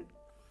listen,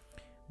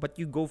 but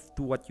you go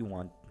to what you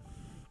want.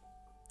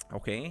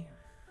 Okay?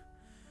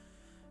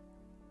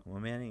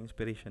 Mamaya na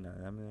inspirational.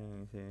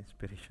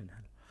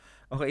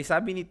 Okay,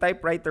 sabi ni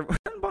typewriter.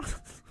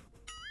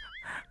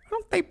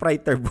 Anong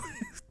typewriter boy?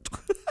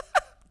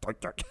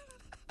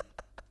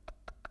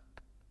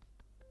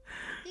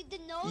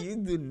 You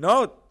do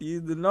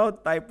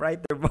not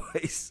typewriter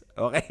boys.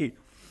 Okay.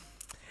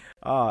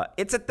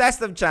 It's a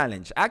test of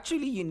challenge.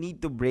 Actually, you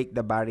need to break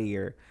the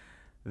barrier,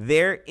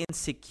 their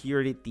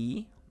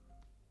insecurity,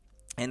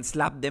 and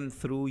slap them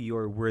through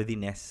your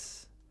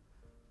worthiness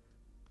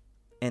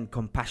and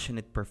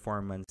compassionate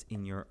performance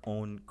in your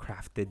own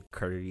crafted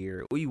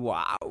career. Uy,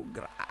 wow,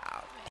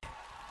 grabe.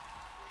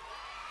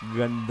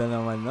 Ganda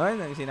naman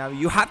nun. Ang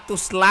sinabi, you have to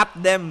slap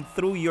them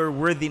through your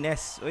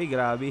worthiness. Uy,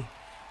 grabe.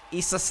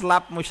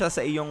 Isa-slap mo siya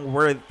sa iyong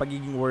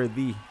pagiging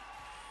worthy.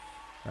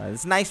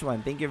 It's a nice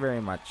one. Thank you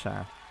very much.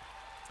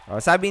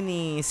 Sabi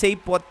ni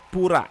Seipot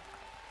Pura.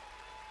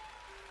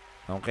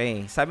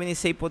 Okay. Sabi ni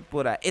Seipot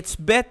Pura, it's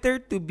better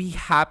to be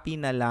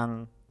happy na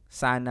lang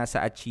sana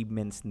sa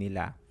achievements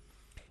nila.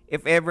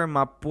 If ever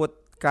maput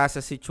ka sa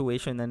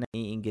situation na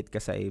naiinggit ka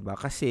sa iba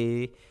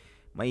kasi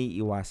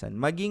maiiwasan.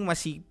 Maging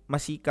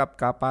masikap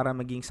ka para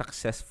maging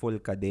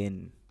successful ka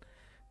din.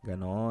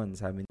 Ganon,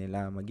 sabi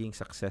nila, maging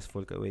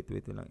successful ka. Wait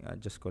lang,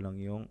 adjust ko lang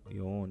yun.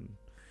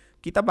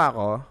 Kita ba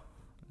ako?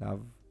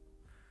 Love.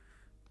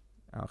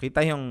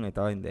 Kita yung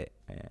ito, hindi.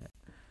 Ayan.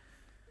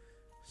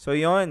 So,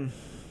 yun.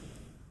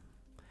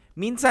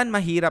 Minsan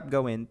mahirap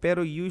gawin,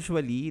 pero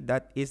usually,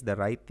 that is the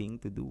right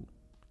thing to do.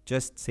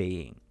 Just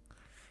saying.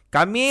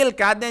 Camille,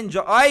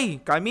 Kadenjo.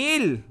 Oy,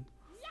 Camille!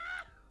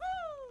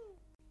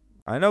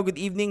 Good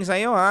evening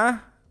sa'yo,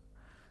 ha?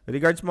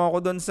 Regards mo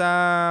ako doon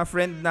sa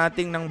friend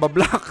nating ng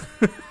bablock.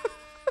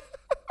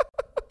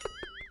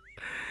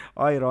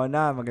 Oy,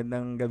 Rona,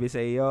 magandang gabi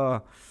sa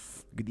iyo.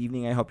 Good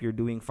evening. I hope you're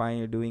doing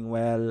fine. You're doing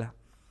well.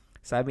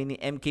 Sabi ni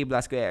MK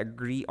Blasco, I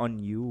agree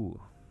on you.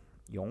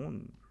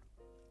 Yun.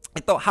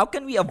 Ito, how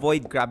can we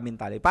avoid crab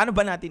mentality? Paano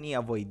ba natin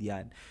i-avoid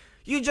yan?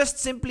 You just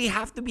simply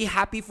have to be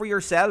happy for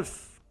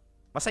yourself.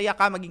 Masaya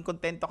ka, maging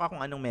kontento ka kung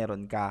anong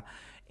meron ka.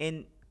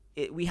 And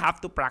we have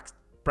to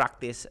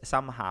practice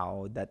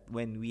somehow that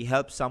when we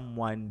help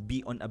someone be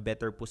on a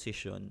better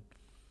position,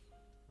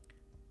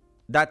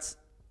 that's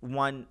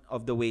one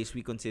of the ways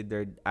we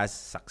considered as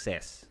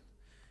success.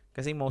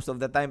 Kasi most of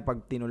the time,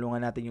 pag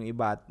tinulungan natin yung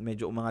iba at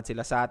medyo umangat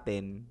sila sa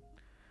atin,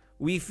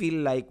 we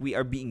feel like we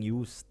are being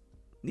used.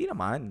 Hindi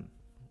naman.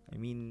 I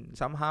mean,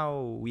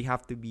 somehow, we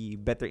have to be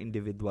better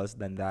individuals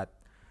than that.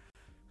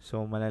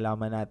 So,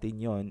 malalaman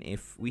natin yon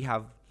if we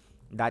have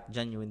that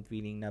genuine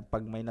feeling na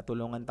pag may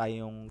natulungan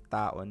tayong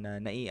tao na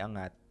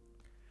naiangat,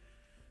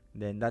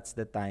 then that's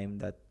the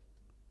time that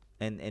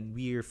and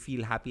we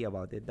feel happy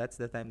about it. That's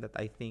the time that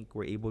I think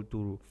we're able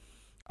to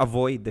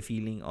avoid the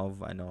feeling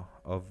of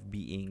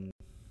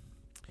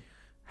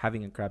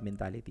having a crab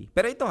mentality.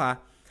 Pero ito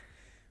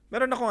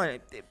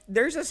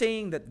there's a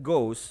saying that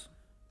goes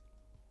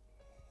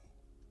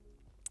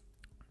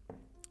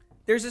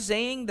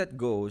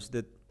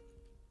that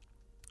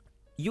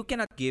you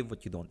cannot give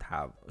what you don't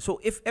have.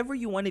 So if ever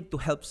you wanted to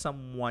help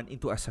someone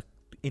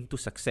into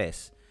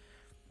success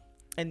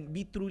and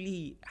be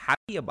truly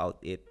happy about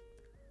it,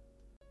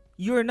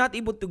 you're not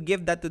able to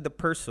give that to the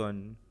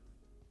person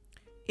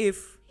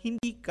if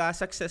hindi ka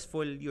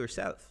successful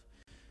yourself.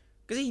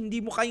 Kasi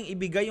hindi mo kayang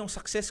ibigay yung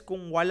success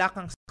kung wala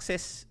kang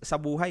success sa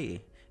buhay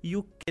eh.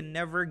 You can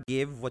never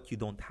give what you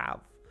don't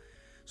have.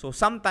 So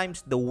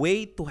sometimes the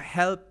way to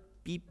help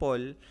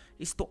people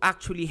is to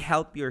actually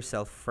help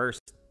yourself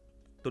first.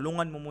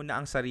 Tulungan mo muna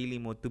ang sarili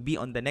mo to be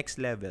on the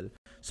next level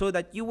so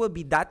that you will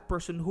be that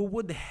person who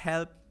would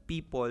help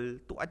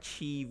people to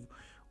achieve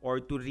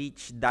or to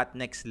reach that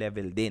next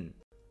level din.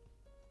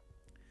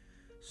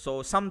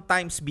 So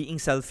sometimes being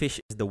selfish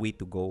is the way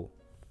to go.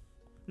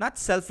 Not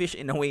selfish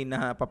in a way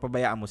na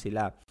papabayaan mo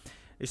sila.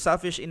 You're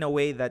selfish in a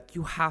way that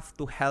you have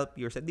to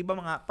help yourself. Di ba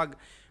mga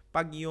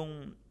pag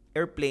yung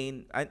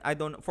airplane, I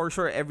don't, for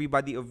sure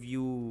everybody of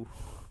you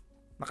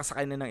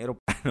nakasakay na ng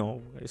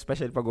eroplano,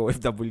 especially pag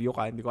OFW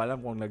ka, hindi ko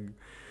alam kung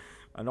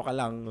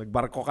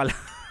nagbarko ka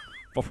lang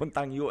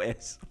papuntang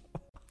US,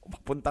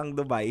 papuntang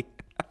Dubai.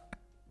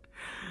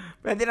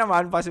 Pwede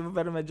naman, possible,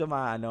 pero medyo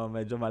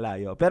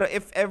malayo. Pero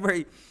if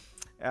ever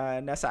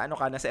nasa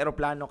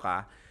eroplano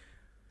ka,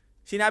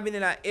 sinabi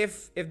nila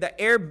if the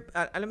air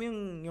alam mo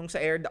yung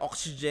sa air, the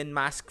oxygen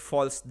mask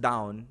falls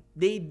down,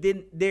 they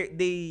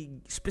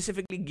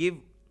specifically give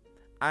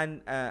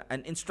an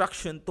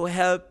instruction to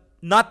help,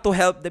 not to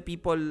help the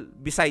people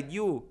beside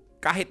you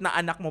kahit na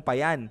anak mo pa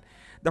yan.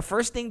 The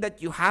first thing that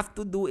you have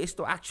to do is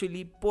to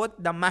actually put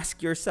the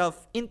mask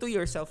into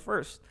yourself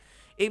first.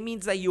 It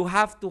means that you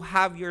have to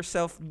have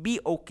yourself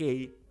be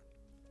okay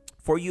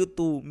for you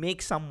to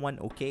make someone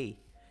okay,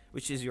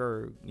 which is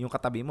yung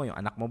katabi mo, yung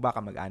anak mo ba,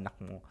 kamag-anak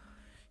mo.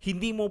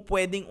 Hindi mo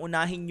pwedeng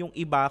unahin yung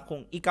iba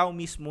kung ikaw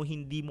mismo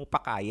hindi mo pa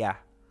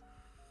kaya.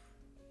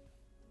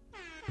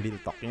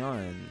 Real talk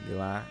yun, di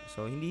ba?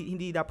 So,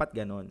 hindi dapat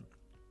ganun.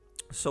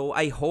 So,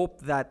 I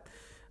hope that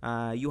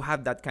you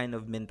have that kind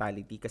of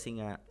mentality kasi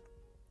nga,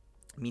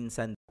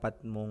 minsan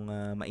dapat mong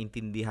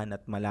maintindihan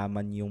at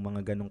malaman yung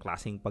mga ganong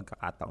klaseng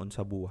pagkakataon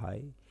sa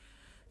buhay.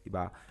 Di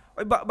ba?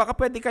 O, baka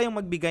pwede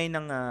kayong magbigay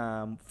ng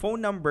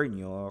phone number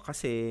nyo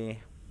kasi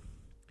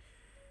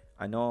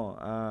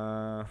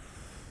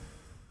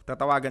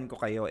tatawagan ko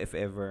kayo if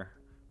ever.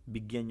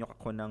 Bigyan nyo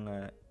ako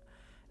ng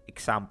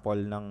example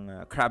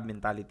ng crab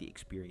mentality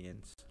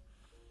experience.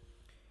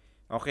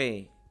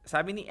 Okay.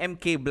 Sabi ni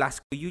MK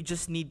Blasco, you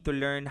just need to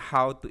learn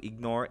how to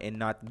ignore and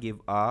not give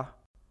a...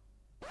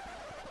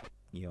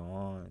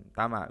 Yon.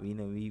 Tama.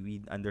 We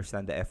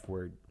understand the F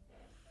word.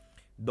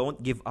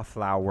 Don't give a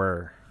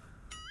flower.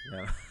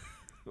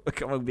 Huwag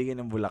ka magbigay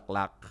ng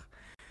bulaklak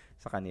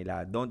sa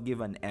kanila. Don't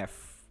give an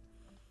F.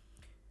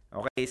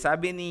 Okay,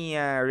 sabi ni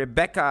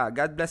Rebecca,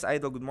 God bless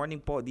Idol, good morning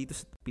po dito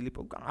sa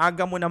Pilipinas. Ang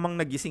aga mo namang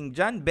nagising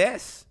dyan,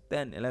 Bes.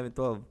 10, 11,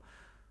 12.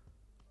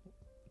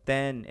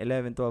 10,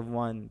 11, 12,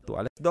 1, 2,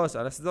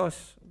 alas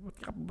 2.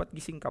 Ba't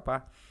gising ka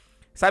pa?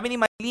 Sabi ni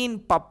Maylene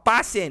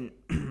Papasin,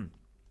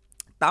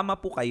 tama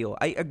po kayo.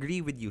 I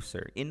agree with you,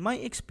 sir. In my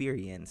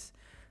experience,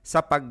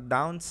 sa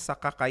pag-down sa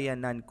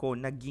kakayanan ko,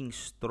 naging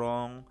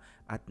strong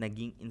at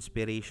naging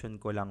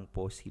inspiration ko lang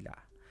po sila.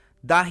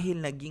 Dahil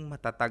naging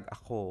matatag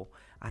ako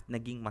at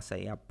naging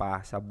masaya pa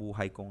sa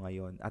buhay ko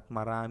ngayon at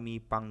marami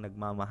pang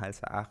nagmamahal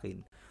sa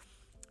akin.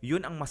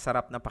 Yun ang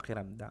masarap na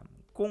pakiramdam.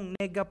 Kung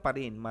nega pa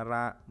rin,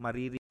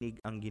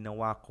 maririnig ang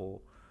ginawa ko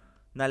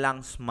na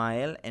lang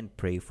smile and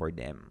pray for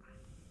them.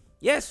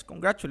 Yes,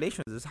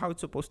 congratulations. This is how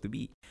it's supposed to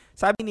be.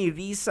 Sabi ni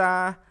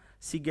Risa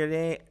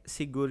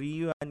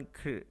Sigurian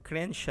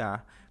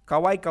Crenshaw,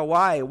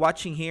 kaway,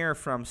 watching here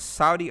from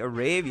Saudi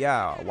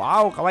Arabia.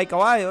 Wow,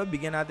 kaway. Oh.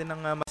 Bigyan natin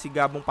ng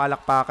masigabong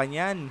palakpakan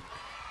yan.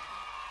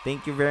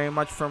 Thank you very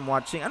much from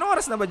watching. Anong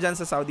oras na ba dyan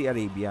sa Saudi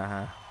Arabia,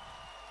 ha?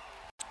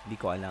 Hindi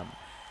ko alam.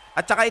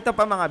 At saka ito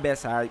pa mga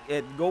best, ha?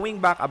 Going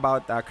back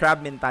about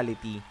crab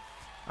mentality,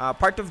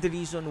 part of the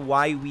reason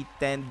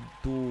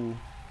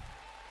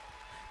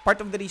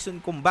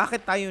kung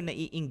bakit tayo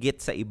naiinggit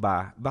sa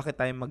iba, bakit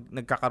tayo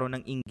nagkakaroon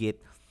ng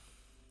inggit,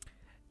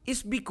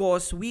 is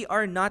because we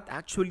are not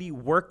actually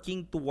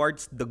working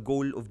towards the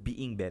goal of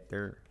being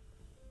better.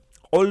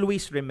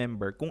 Always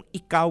remember, kung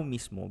ikaw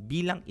mismo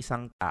bilang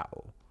isang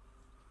tao,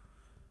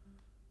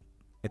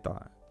 ito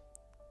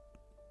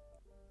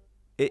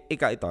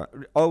ito,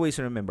 always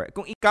remember,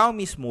 kung ikaw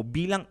mismo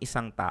bilang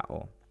isang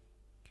tao,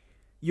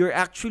 you're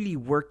actually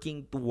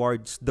working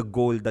towards the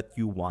goal that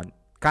you want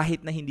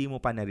kahit na hindi mo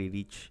pa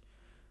nare-reach.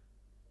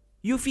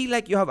 You feel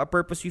like you have a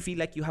purpose, you feel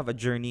like you have a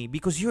journey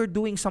because you're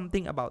doing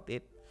something about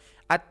it.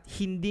 At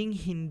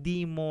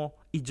hindi mo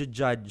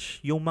i-judge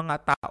yung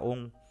mga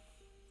taong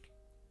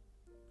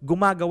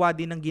gumagawa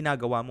din ng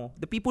ginagawa mo.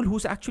 The people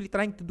who's actually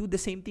trying to do the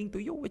same thing to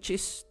you, which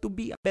is to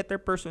be a better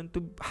person, to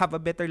have a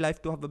better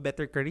life, to have a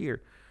better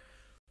career.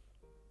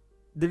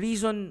 The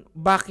reason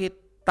bakit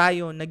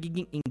tayo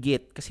nagiging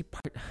inggit, kasi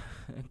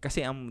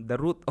the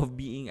root of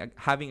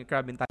having a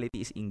crab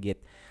mentality is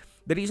inggit.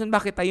 The reason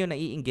bakit tayo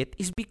naiinggit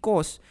is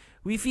because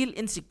we feel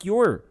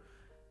insecure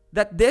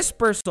that this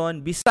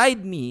person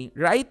beside me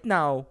right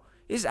now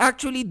is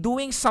actually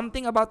doing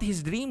something about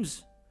his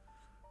dreams.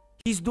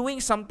 He's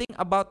doing something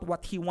about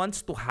what he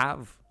wants to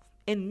have.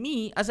 And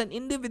me, as an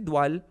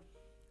individual,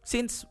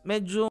 since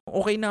medyo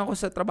okay na ako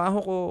sa trabaho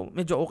ko,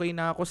 medyo okay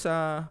na ako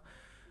sa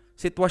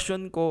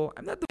sitwasyon ko,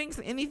 I'm not doing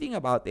anything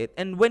about it.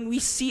 And when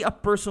we see a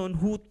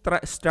person who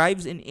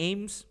strives and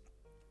aims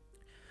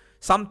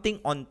something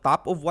on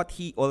top of what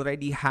he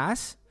already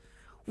has,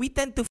 we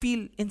tend to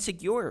feel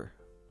insecure.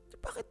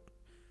 Bakit?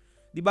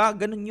 'Di ba?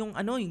 Ganun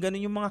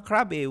yung mga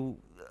crab eh.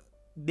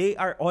 They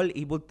are all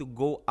able to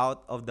go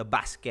out of the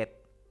basket.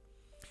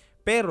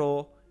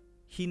 Pero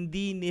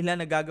hindi nila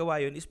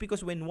nagagawa yun is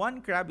because when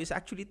one crab is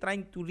actually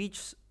trying to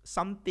reach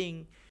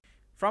something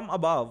from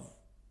above,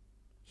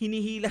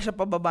 hinihila siya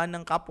pababa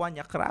ng kapwa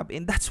niya crab,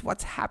 and that's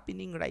what's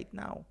happening right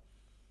now.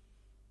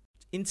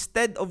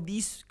 Instead of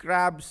these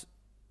crabs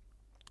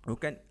who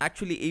can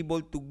actually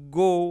able to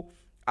go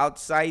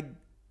outside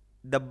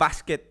the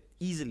basket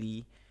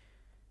easily,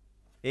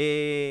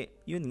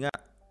 yun nga,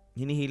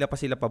 hinihila pa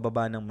sila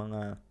pababa ng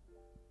mga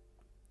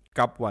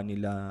kapwa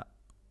nila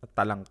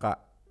talangka,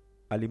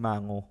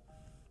 alimango.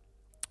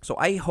 So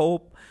I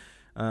hope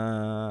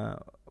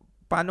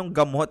paanong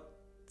gamot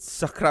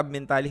sa crab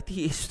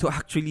mentality is to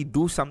actually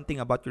do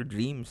something about your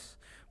dreams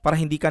para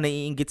hindi ka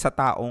naiinggit sa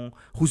taong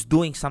who's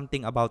doing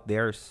something about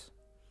theirs.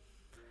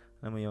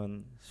 Alam mo yun?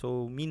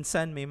 So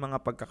minsan may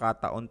mga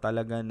pagkakataon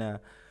talaga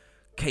na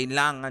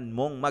kailangan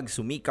mong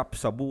magsumikap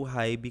sa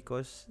buhay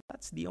because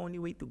that's the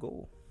only way to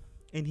go.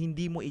 And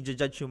hindi mo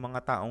i-judge yung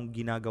mga taong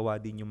ginagawa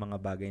din yung mga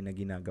bagay na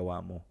ginagawa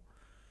mo.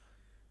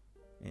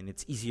 And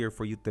it's easier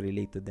for you to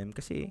relate to them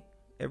kasi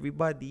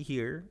everybody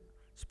here,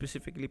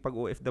 specifically pag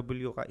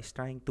OFW ka, is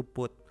trying to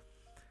put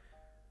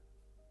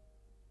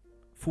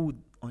food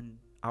on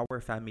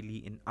our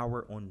family in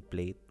our own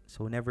plate.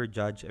 So never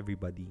judge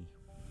everybody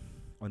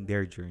on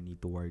their journey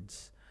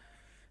towards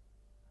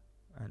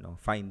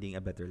finding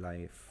a better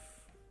life.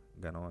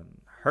 Ganon.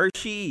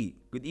 Hershey,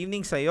 good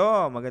evening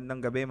sa'yo.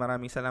 Magandang gabi.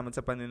 Maraming salamat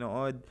sa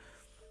panonood.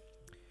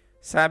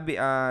 Sabi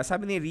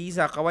ni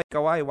Riza,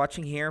 kaway-kaway,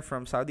 watching here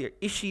from Saudi.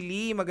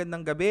 Ishili,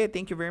 magandang gabi.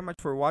 Thank you very much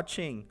for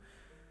watching.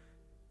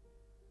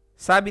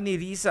 Sabi ni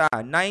Riza,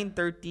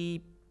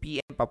 9:30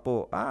 p.m. pa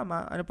po.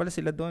 Ano pala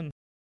sila doon?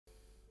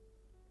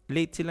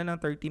 Late sila ng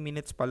 30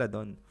 minutes pala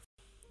doon.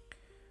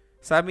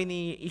 Sabi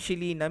ni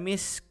Ishili,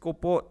 na-miss ko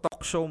po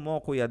talk show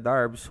mo, Kuya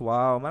Darbs.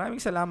 Wow, maraming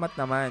salamat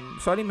naman.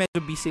 Sorry,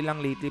 medyo busy lang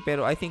lately,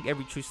 pero I think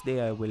every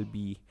Tuesday I will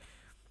be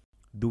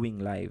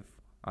doing live.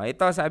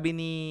 Ito, sabi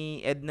ni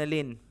Edna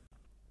Lynn,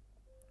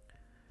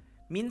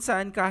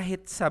 minsan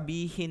kahit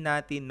sabihin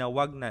natin na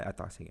wag na,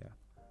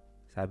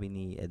 sabi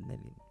ni Edna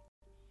Lynn,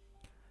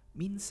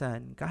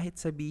 minsan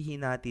kahit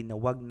sabihin natin na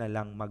wag na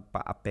lang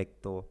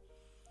magpa-apekto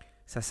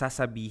sa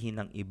sasabihin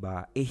ng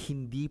iba,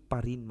 hindi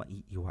pa rin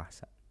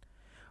maiiwasan.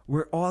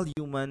 We're all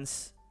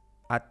humans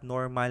at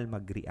normal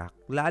mag-react.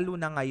 Lalo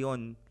na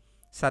ngayon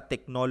sa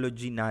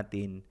technology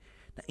natin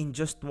na in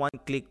just one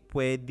click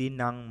pwede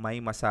nang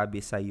may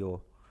masabi sa'yo,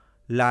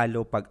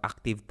 lalo pag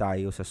active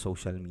tayo sa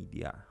social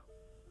media.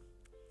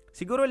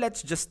 Siguro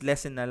let's just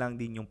lessen na lang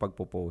din yung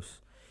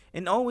pagpo-post.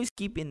 And always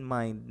keep in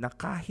mind na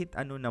kahit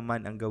ano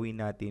naman ang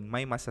gawin natin,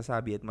 may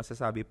masasabi at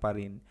masasabi pa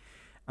rin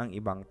ang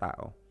ibang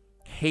tao.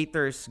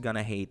 Haters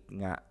gonna hate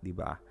nga, di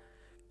ba?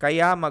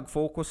 Kaya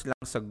mag-focus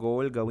lang sa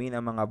goal, gawin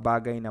ang mga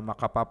bagay na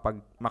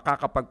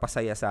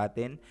makakapagpasaya sa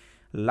atin.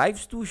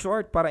 Life's too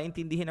short para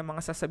intindihin ang mga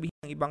sasabihin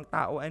ng ibang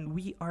tao, and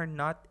we are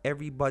not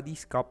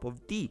everybody's cup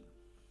of tea.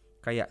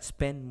 Kaya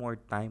spend more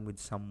time with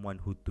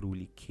someone who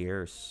truly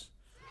cares.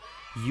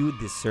 You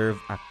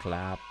deserve a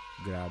clap.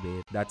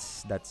 Grabe.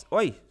 That's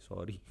sorry.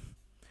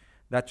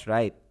 That's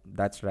right.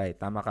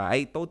 Tama ka.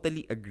 I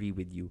totally agree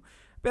with you.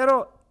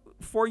 Pero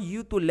for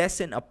you to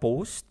lessen a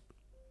post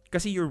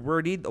kasi you're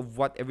worried of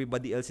what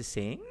everybody else is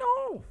saying,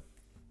 no.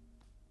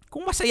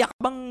 Kung masaya ka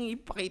bang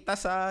ipakita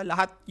sa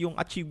lahat yung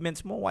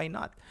achievements mo, why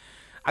not?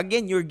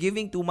 Again, you're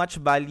giving too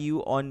much value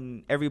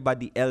on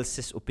everybody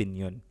else's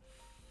opinion.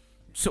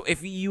 So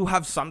if you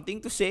have something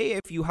to say,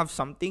 if you have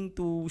something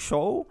to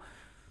show,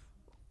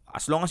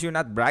 as long as you're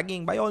not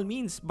bragging, by all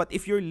means. But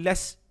if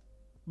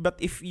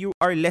you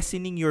are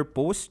lessening your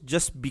post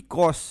just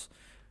because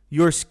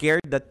you're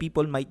scared that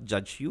people might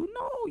judge you,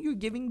 no, you're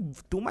giving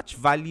too much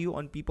value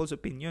on people's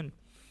opinion.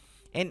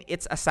 And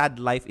it's a sad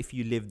life if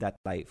you live that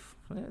life.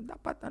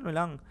 Dapat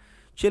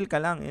chill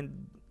ka lang.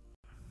 And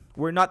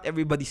we're not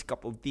everybody's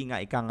cup of tea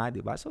nga, ika nga,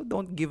 di ba? So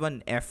don't give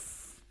an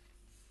F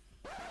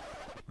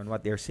on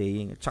what they're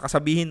saying. Tsaka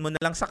sabihin mo na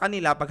lang sa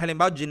kanila, pag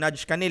halimbawa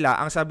ginudge kanila,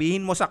 ang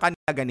sabihin mo sa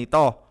kanila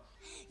ganito.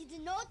 You do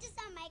notice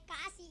that my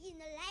Cassie in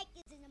the like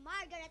is in the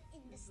Margaret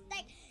in the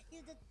steak.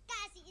 You do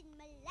Cassie in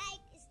my like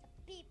is the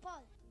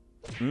people.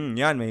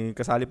 Yan, may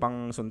kasali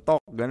pang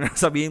suntok. Ganun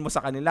sabihin mo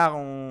sa kanila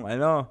kung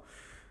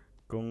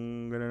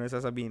ganun na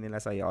sasabihin nila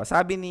sa'yo.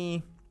 Sabi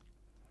ni,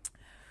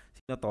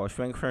 sino to?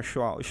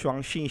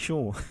 Shuang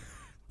Shishu.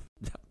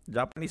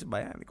 Japanese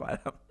ba yan? Hindi ko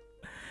alam.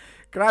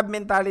 Crab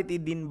mentality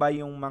din ba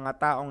yung mga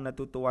taong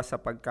natutuwa sa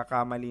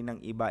pagkakamali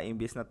ng iba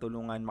imbes na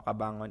tulungan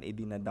makabangon,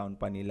 dinadown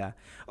pa nila?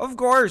 Of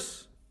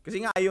course!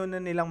 Kasi nga ayaw na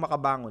nilang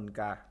makabangon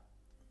ka.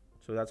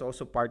 So that's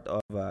also part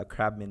of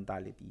crab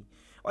mentality.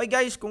 Okay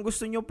guys, kung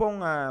gusto nyo pong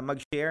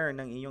mag-share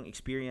ng inyong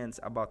experience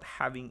about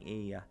having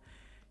a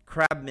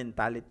crab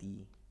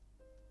mentality,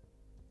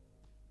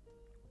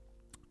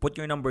 put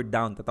your number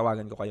down.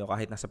 Tatawagan ko kayo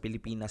kahit nasa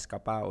Pilipinas ka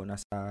pa o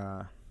nasa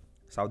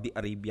Saudi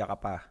Arabia ka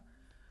pa.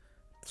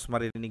 Tapos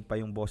maririnig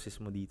pa yung boses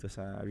mo dito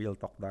sa Real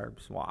Talk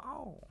Darbs.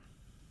 Wow!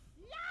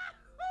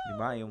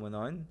 Diba? Ayaw mo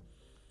nun?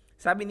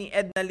 Sabi ni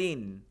Edna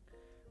Lynn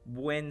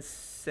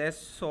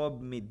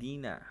Buencesob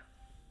Medina.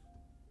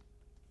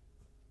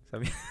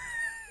 Sabi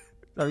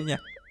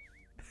niya.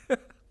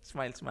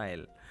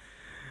 Smile.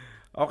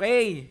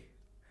 Okay.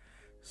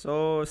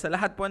 So, sa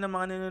lahat po ng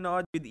mga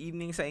nanonood, good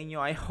evening sa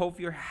inyo. I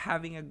hope you're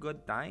having a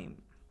good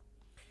time.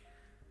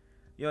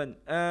 Yun.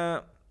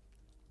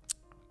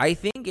 I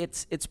think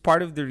it's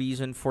part of the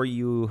reason for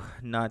you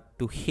not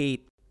to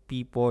hate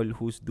people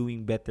who's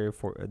doing better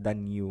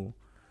than you.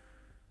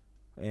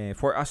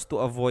 For us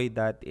to avoid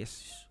that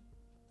is,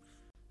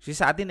 kasi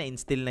sa atin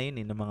na-instill na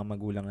yun ng mga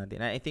magulang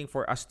natin. I think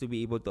for us to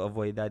be able to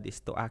avoid that is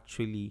to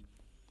actually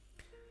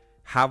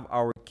have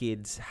our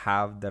kids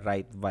have the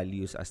right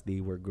values as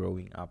they were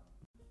growing up.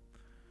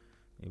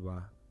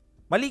 Diba?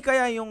 Mali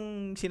kaya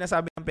yung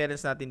sinasabi ng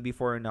parents natin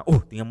before na,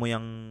 tingnan mo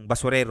yung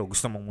basurero,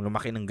 gusto mong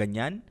lumaki ng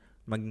ganyan?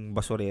 Maging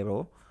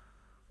basurero?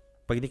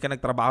 Pag hindi ka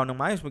nagtrabaho ng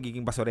maayos,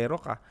 magiging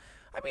basurero ka.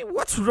 I mean,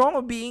 what's wrong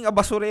with being a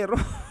basurero?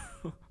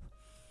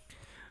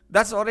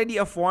 That's already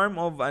a form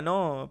of,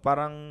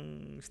 parang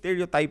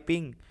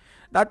stereotyping.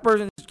 That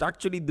person is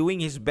actually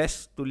doing his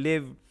best to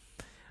live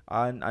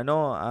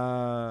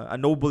a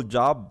noble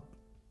job.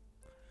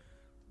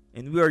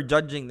 And we are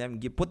judging them,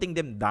 putting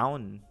them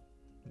down,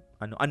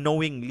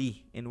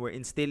 unknowingly. And we're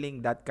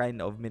instilling that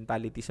kind of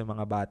mentality sa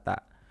mga bata.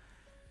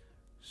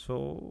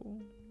 So,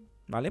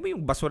 mali mo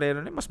yung basurero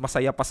na mas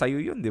masaya pa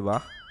sa'yo yun, di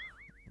ba?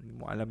 Hindi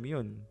mo alam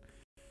yun.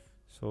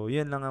 So,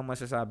 yun lang ang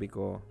masasabi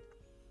ko.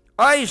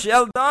 Ay,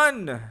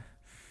 Sheldon!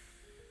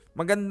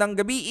 Magandang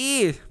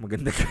gabi.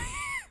 Magandang gabi.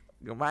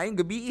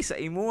 Gamayong gabi sa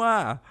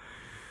imuha.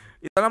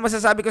 Ito lang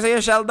masasabi ko sa iyo,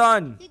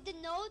 Sheldon.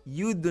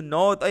 You do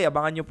note. Ay,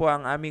 abangan nyo po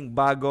ang aming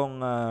bagong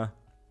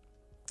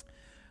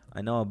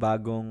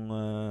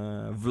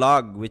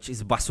vlog, which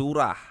is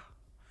basura.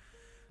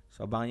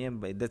 So, abangan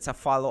nyo. That's a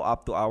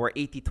follow-up to our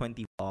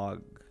 80-20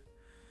 vlog.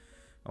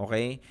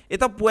 Okay?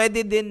 Ito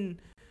pwede din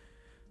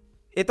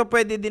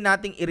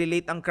nating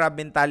i-relate ang crab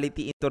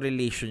mentality into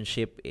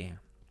relationship eh.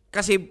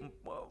 Kasi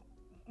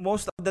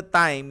most of the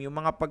time, yung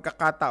mga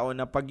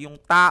pagkakataon na pag yung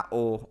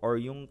tao or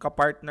yung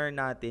kapartner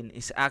natin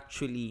is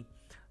actually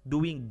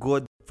doing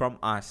good from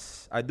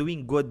us,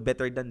 doing good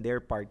better than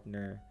their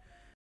partner,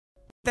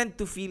 we tend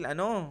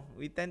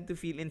to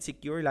feel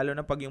insecure, lalo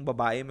na pag yung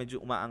babae medyo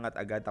umaangat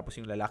agad tapos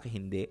yung lalaki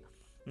hindi.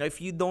 Now,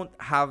 if you don't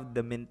have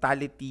the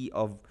mentality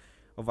of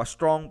a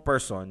strong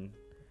person,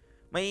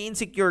 may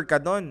insecure ka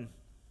doon.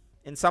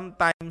 And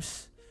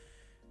sometimes,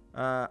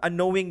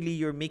 unknowingly,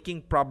 you're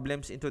making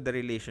problems into the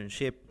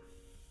relationship.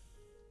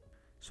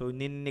 So,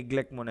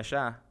 neglect mo na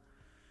siya.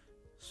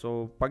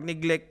 So, pag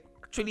neglect,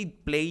 actually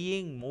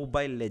playing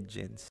Mobile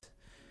Legends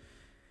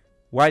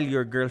while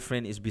your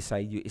girlfriend is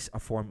beside you is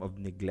a form of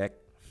neglect.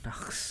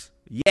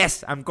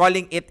 Yes, I'm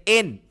calling it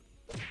in.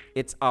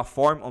 It's a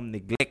form of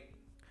neglect.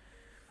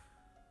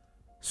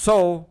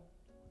 So,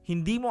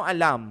 hindi mo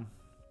alam,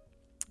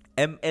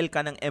 ML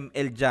ka ng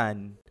ML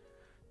dyan,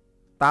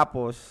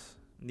 tapos,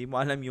 hindi mo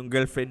alam yung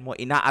girlfriend mo,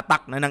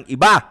 ina-attack na ng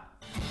iba.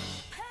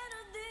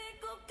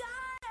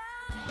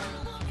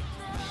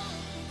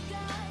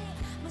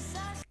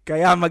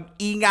 Kaya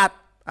mag-ingat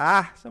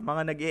sa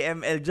mga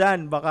nag-ML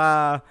dyan.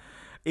 Baka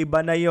iba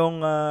na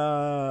yung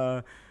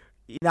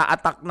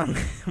ina-attack ng,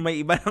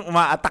 may iba nang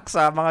uma-attack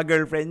sa mga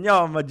girlfriend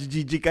nyo.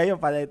 Mag-GG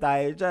kayo, palay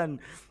tayo dyan.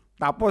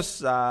 Tapos,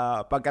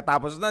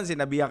 pagkatapos nun,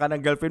 sinabihan ka ng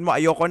girlfriend mo,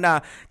 ayoko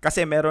na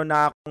kasi meron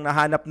na akong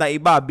nahanap na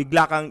iba,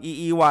 bigla kang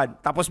iiwan.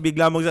 Tapos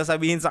bigla mong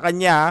sasabihin sa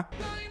kanya,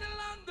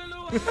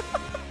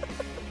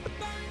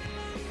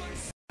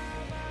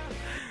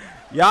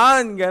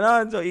 yan,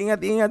 ganon. So,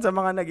 ingat-ingat sa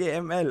mga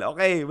nag-ML.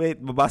 Okay,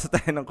 wait, babasa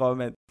tayo ng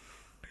comment.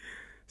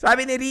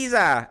 Sabi ni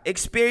Riza,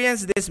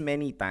 experience this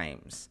many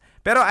times.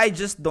 Pero I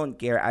just don't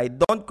care. I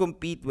don't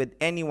compete with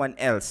anyone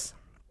else.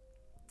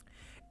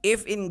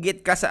 If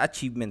inggit ka sa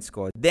achievements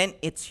ko, then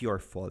it's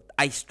your fault.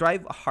 I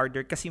strive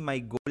harder kasi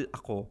may goal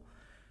ako.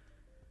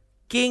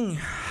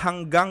 King,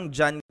 hanggang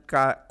dyan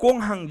ka,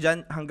 kung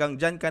hanggang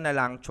dyan ka na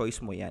lang,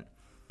 choice mo yan.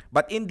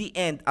 But in the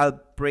end, I'll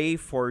pray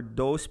for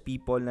those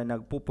people na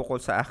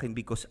nagpupukol sa akin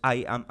because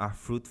I am a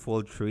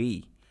fruitful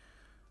tree.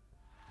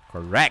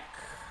 Correct.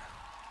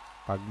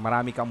 Pag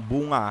marami kang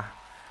bunga,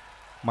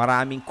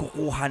 maraming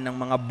kukuha ng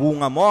mga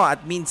bunga mo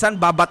at minsan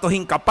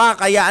babatuhin ka pa.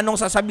 Kaya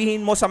anong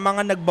sasabihin mo sa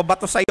mga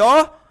nagbabato sa'yo?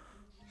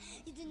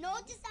 You do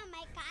notice on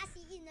my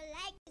kasi in the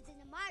like is in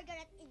the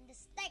Margaret in the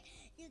steak.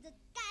 You do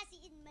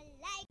kasi in my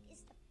like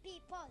is the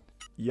people.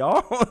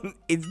 Yon,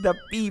 it's the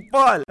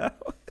people.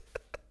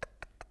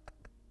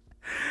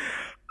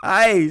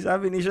 Ay,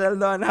 sabi ni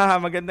Sheldon,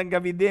 magandang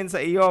gabi din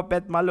sa iyo,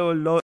 Pet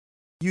Malolo.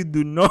 You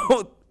do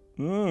not.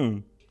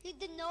 You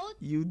do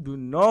note. You do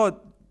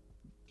not.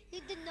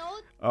 You do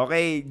note.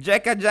 Okay,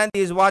 Jeka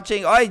Jandy is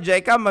watching. Oy,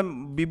 Jeka,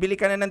 bibili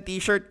ka na ng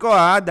t-shirt ko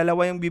ha.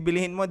 Dalawa yung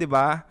bibilihin mo, di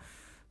ba?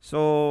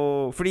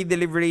 So, free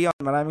delivery yon.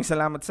 Maraming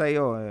salamat sa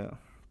iyo.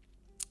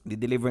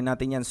 Di-deliver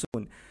natin yan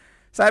soon.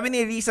 Sabi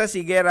ni Risa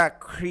Sigera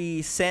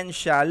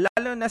Crescencia,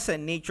 lalo na sa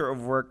nature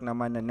of work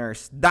naman na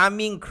nurse,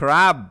 daming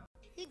crab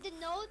You do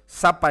note.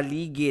 sa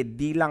paligid,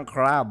 di lang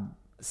crab.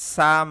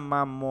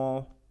 Sama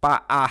mo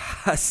pa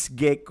ahas,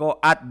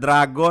 gecko at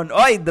dragon.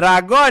 Oy,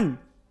 dragon!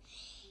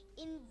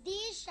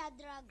 Hindi siya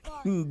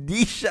dragon.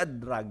 Hindi siya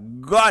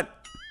dragon.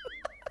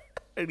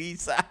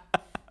 Risa.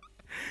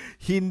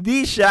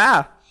 Hindi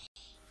siya.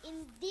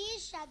 Hindi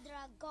siya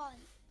dragon.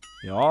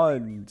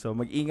 Yon. So,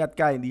 mag-ingat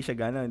ka. Hindi siya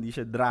gano'n. Hindi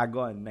siya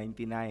dragon.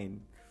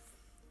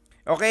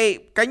 99.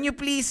 Okay. Can you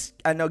please,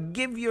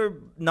 give your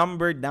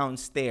number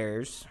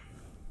downstairs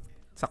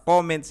sa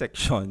comment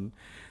section.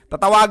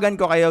 Tatawagan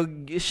ko kayo.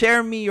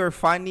 Share me your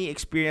funny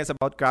experience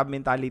about crab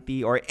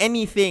mentality or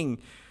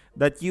anything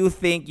that you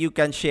think you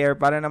can share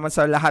para naman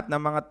sa lahat ng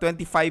mga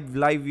 25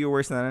 live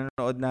viewers na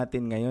nanonood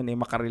natin ngayon,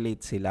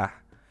 makarelate sila.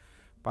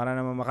 Para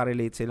naman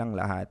makarelate silang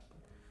lahat.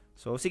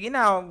 So, sige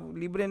na.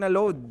 Libre na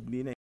load.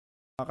 Hindi na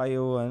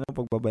kayo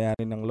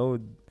pagbabayarin ng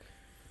load.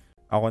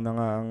 Ako na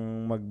nga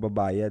ang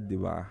magbabayad, di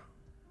ba?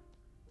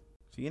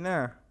 Sige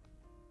na.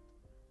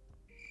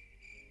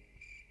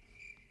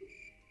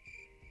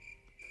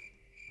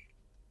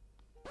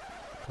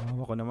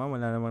 Tawa ko naman,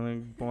 wala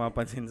namang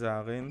pumapansin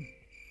sa akin.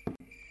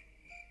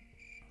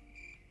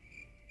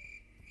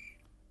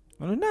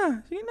 Ano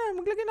na? Sige na,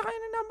 maglagay na kayo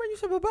ng number niyo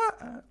sa baba.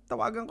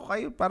 Tawagan ko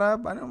kayo para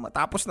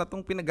matapos na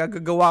tong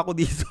pinagagagawa ko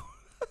dito.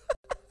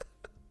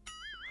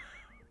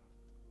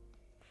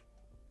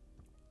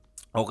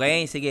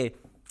 Okay, sige.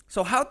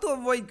 So, how to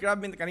avoid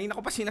crab mentality? Kanina ko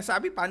pa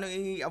sinasabi paano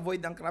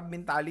i-avoid ang crab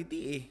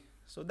mentality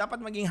So,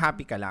 dapat maging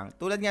happy ka lang.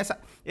 Tulad nga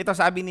ito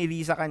sabi ni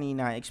Risa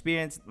kanina,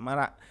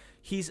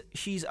 she's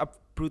a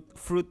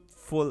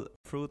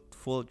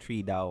fruitful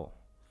tree daw.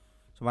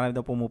 So, marami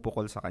daw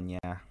pumupukol sa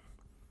kanya.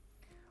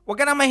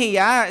 Huwag ka na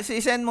mahiya.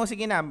 Send mo,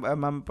 sige na,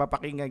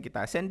 papakinggan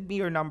kita. Send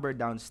me your number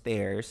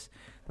downstairs.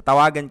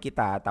 Tatawagan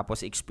kita,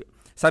 tapos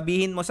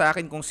sabihin mo sa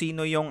akin kung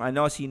sino yung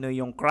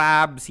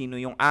crab, sino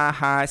yung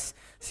ahas,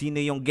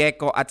 sino yung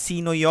gecko, at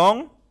sino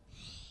yung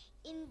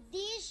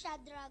Hindi siya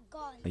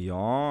dragon.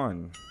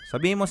 Ayun.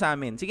 Sabihin mo sa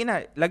amin. Sige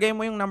na, lagay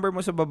mo yung number mo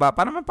sa baba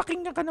para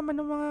mapakinggan ka naman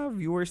ng mga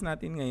viewers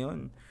natin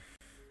ngayon.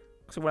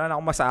 Kasi wala na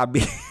akong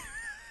masabi.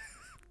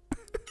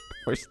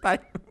 First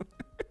time.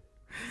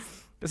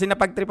 Kasi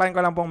napagtripan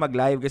ko lang pong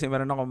mag-live kasi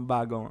meron akong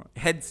bagong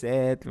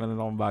headset, meron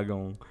akong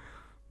bagong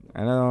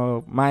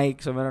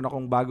mic, so meron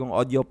akong bagong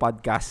audio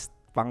podcast,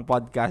 pang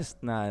podcast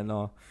na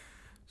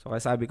So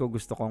kaya sabi ko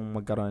gusto kong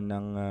magkaroon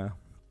ng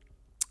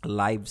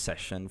live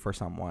session for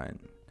someone.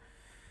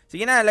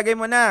 Sige na, lagay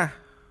mo na.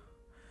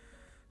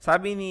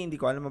 Sabi ni, hindi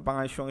ko alam ang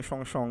pangalan,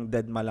 Shong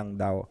dead ma lang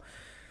daw.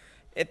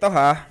 Ito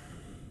ha.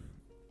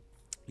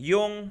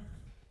 Yung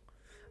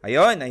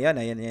Ayun,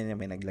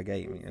 may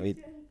naglagay. Wait.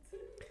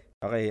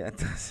 Okay,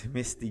 ito si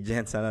Misty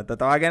Jens.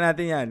 Tatawagan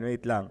natin yan.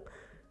 Wait lang.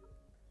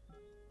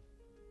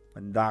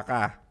 Manda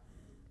ka.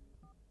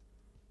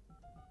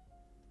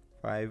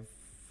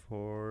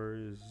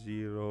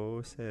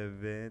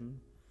 5407917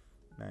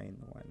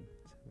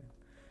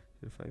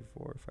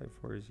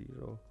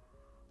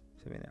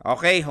 0545407.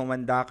 Okay,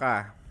 humanda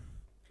ka.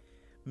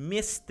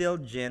 Miss Still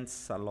Gents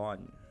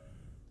Salon.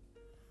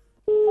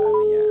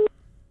 Sabi niya.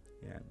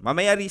 Yan.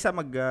 Mamaya Risa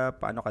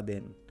paano ka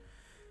din?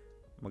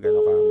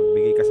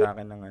 Magbigay ka sa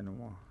akin ng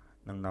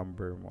ng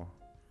number mo.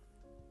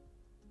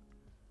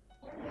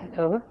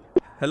 Hello?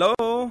 Hello?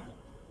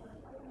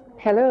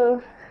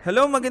 Hello?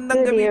 Hello,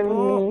 magandang Good gabi evening.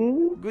 po.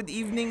 Good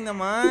evening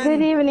naman.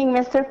 Good evening,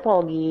 Mr.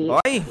 Pogi.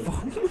 Oy,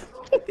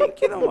 thank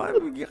you naman.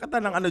 Bigyan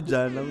ka ng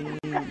dyan, ng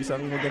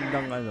isang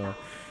magandang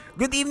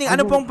Good evening.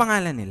 Ano pong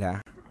pangalan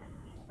nila?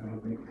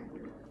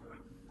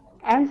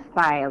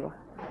 M-Style.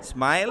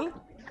 Smile?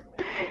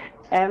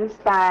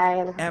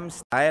 M-Style.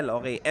 M-Style.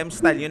 Okay,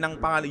 M-Style. Yun ang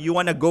pangalan. You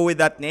wanna go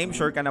with that name?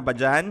 Sure ka na ba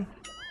dyan?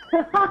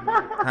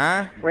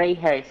 Ha? Ray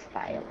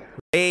Hairstyle.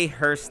 Ray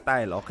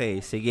Hairstyle.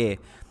 Okay,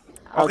 sige.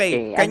 Okay,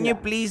 Okay, can you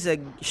ano? please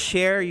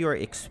share your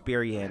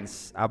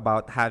experience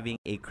about having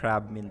a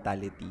crab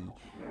mentality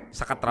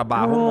sa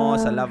katrabaho mo,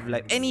 sa Ah, love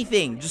life,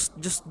 anything. Just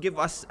give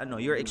us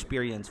your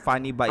experience.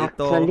 Funny ba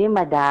ito? actually,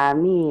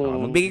 madami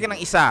Magbigay ka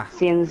ng isa.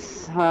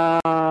 Since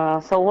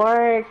sa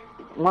work,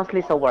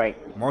 mostly sa work.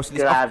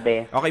 Mostly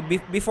Grabe. okay,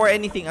 before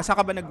anything, asa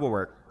ka ba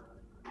nagwo-work?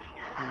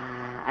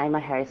 I'm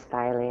a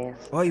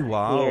hairstylist Ay, here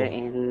wow.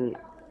 in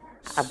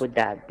Abu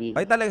Dhabi.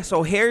 Ay talaga,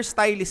 so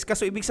hairstylist ka.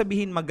 So ibig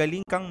sabihin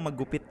magaling kang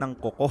maggupit ng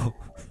kuko.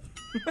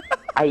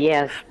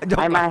 Yes. Joke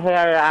I'm lang. a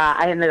hair,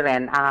 ano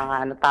rin,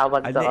 ano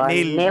tawag doon?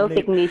 Nail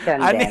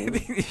technician Nail din.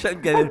 technician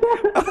ka din.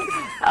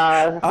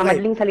 Sa Okay.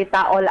 madaling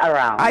salita, all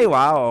around. Ay,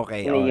 wow.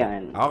 Okay. Yun Okay,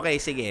 yun. okay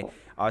sige.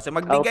 So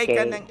magbigay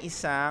ka Okay. ng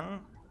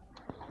isang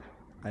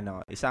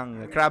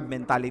crab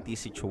mentality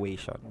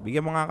situation.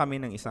 Bigyan mo nga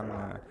kami ng isang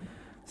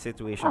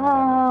situation na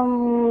gano'n.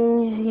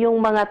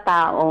 Yung mga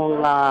taong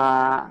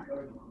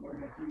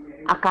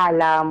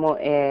akala mo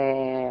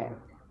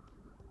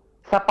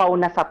sapaw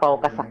na sapaw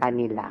ka sa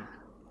kanila.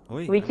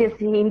 Uy, Which is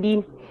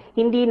hindi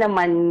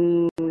naman,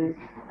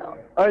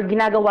 or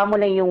ginagawa mo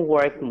lang yung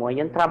work mo,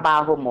 yung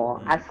trabaho mo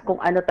as kung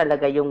ano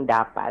talaga yung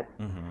dapat.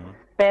 Mhm.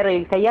 Pero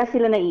kaya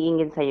sila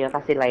naiingit sa iyo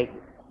kasi like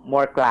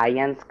more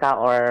clients ka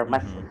or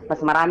mas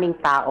maraming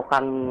tao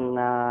kang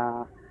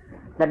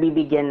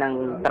nabibigyan ng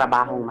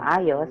trabahong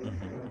maayos.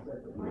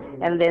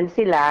 And then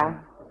sila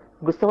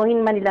gustuhin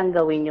man nilang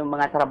gawin yung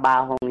mga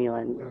trabahong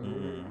yun.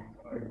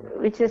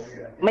 Which is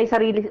may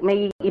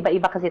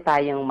iba-iba kasi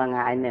tayong mga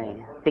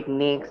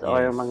techniques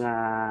or Yes. mga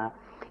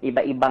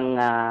iba-ibang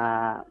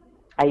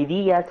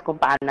ideas kung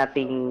paano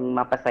nating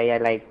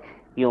mapasaya like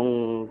yung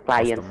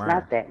clients Customer.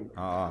 natin.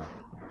 Oo.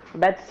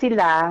 But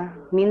sila,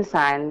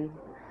 minsan,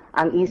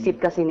 ang isip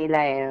kasi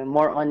nila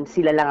more on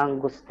sila lang ang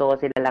gusto,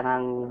 sila lang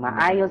ang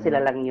maayos, sila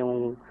lang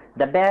yung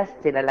the best,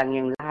 sila lang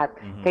yung lahat.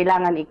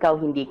 Kailangan ikaw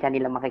hindi ka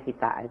nila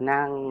makikitaan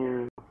ng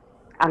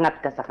angat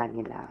ka sa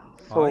kanila.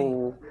 So, Ay.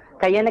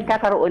 kaya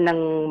nagkakaroon ng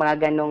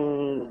mga ganong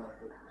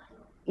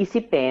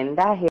isipin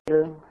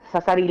dahil sa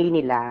sarili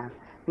nila,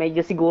 medyo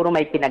siguro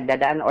may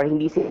pinagdadaan or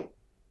hindi sila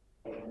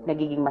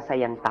nagiging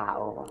masayang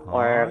tao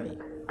or Ay.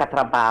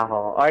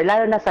 katrabaho or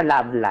lalo na sa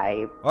love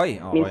life.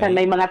 Oy, okay. Minsan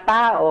may mga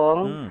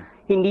taong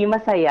hindi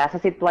masaya sa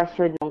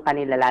sitwasyon ng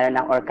kanila lalo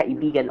na or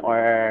kaibigan or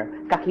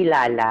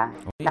kakilala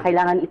na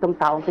kailangan itong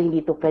taong to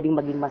hindi to pwedeng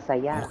maging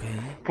masaya. Okay.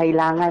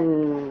 Kailangan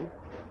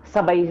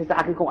sabay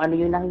sa akin kung ano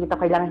yung nakikita.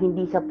 Kailangan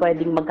hindi siya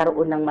pwedeng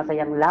magkaroon ng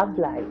masayang love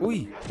life.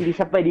 Uy. Hindi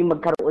siya pwedeng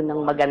magkaroon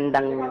ng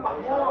magandang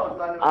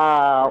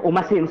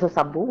umasenso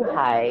sa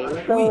buhay.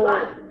 So,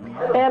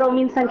 pero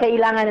minsan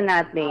kailangan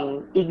na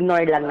natin,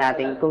 ignore lang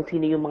natin kung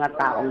sino yung mga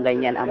taong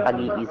ganyan ang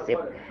pag-iisip.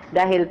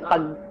 Dahil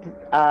pag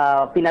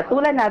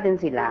pinatulan natin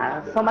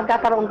sila, so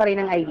magkakaroon ka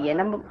rin ng idea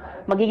na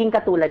magiging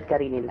katulad ka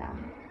rin nila.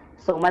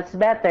 So, much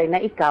better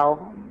na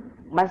ikaw,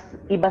 mas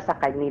iba sa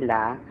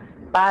kanila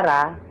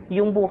para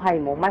yung buhay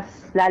mo mas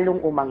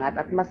lalong umangat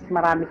at mas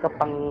marami ka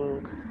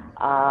pang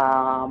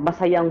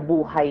masayang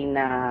buhay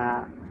na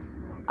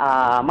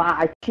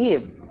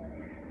ma-achieve.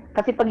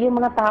 Kasi pag yung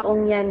mga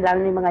taong yan,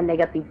 lalo yung mga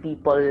negative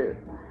people,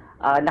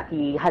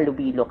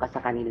 nakihalubilo ka sa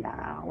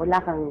kanila,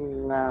 wala kang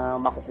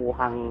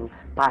makukuhang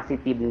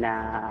positive na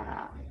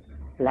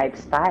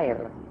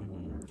lifestyle.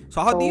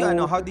 So how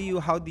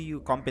do you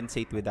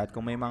compensate with that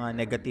kung may mga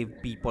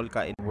negative people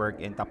ka in work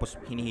and tapos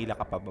hinihila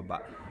ka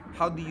pababa?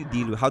 How do you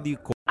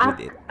cope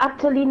with it?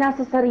 Actually,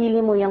 nasa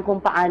sarili mo yan kung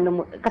paano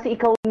mo, kasi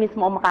ikaw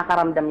mismo ang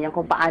makakaramdam yan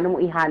kung paano mo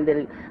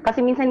i-handle.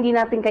 Kasi minsan hindi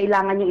natin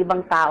kailangan yung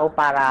ibang tao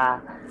para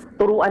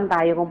turuan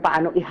tayo kung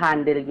paano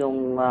i-handle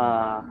yung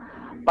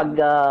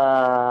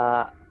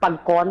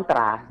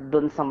pagkontra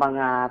dun sa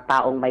mga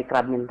taong may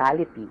crab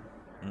mentality.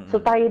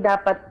 So tayo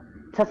dapat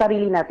sa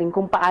sarili natin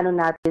kung paano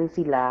natin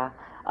sila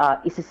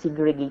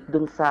isi-segregate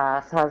dun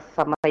sa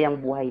masayang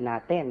buhay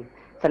natin,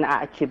 sa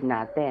na-achieve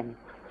natin.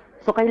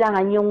 So,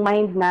 kailangan yung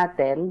mind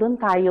natin, doon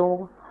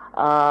tayo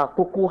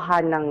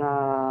kukuha ng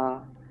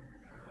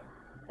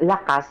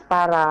lakas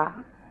para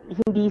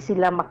hindi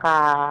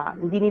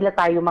nila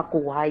tayo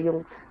makuha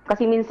yung,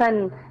 kasi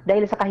minsan,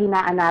 dahil sa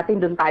kahinaan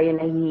natin, doon tayo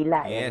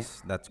nahihila.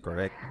 Yes, that's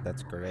correct.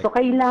 So,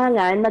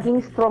 kailangan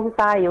maging strong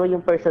tayo,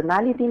 yung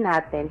personality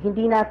natin,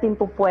 hindi natin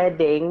po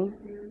pwedeng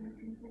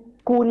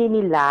kunin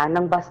nila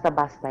ng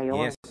basta-basta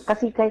yun. Yes.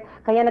 Kasi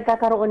kaya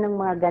nagkakaroon ng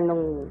mga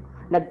ganong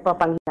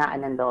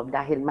nagpapanghinaan ng loob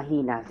dahil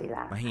mahina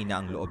sila. Mahina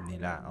ang loob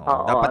nila.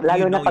 Oo, Dapat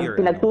lalo you na know pag your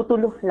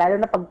lalo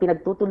na pag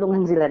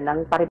pinagtutulungan sila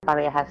ng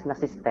pare-parehas na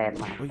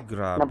sistema Uy,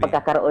 grabe. ng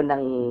pagkakaroon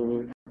ng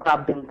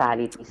crab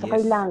mentality. So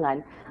Yes.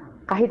 kailangan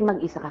kahit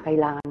mag-isa ka,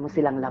 kailangan mo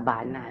silang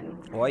labanan.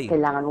 Oy.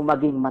 Kailangan mo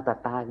maging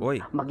matatag,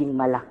 Oy. maging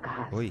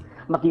malakas, Oy.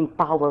 maging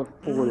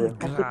powerful.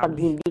 Kasi pag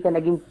grabe. hindi ka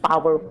naging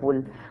powerful,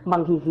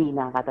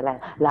 manghihina ka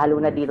talaga. Lalo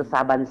na dito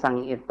sa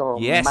bansang ito.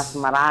 Yes. Mas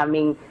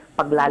maraming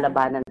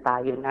paglalabanan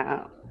tayo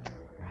na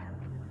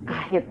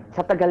kahit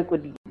sa tagal ko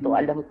dito,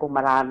 alam ko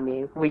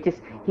marami, which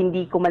is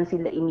hindi ko man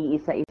sila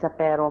iniisa-isa,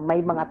 pero may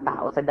mga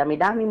tao, sa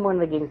dami-dami mo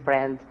naging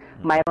friends,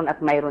 mayroon at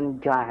mayroon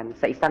dyan.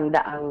 Sa 100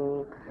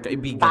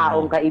 Kaibigan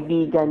taong mo.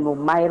 kaibigan mo,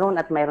 mayroon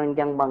at mayroon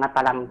diyang mga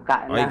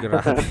talangka Ay, na.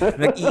 grabe.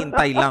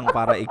 Nag-iintay lang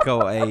para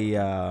ikaw ay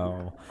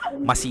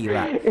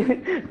masira.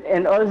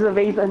 And also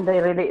based on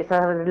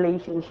sa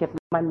relationship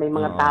naman, may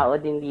mga Oo. tao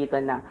din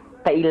dito na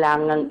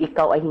kailangang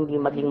ikaw ay hindi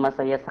maging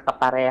masaya sa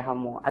kapareha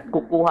mo at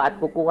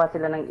kukuha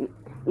sila ng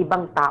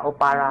ibang tao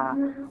para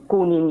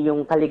kunin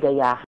yung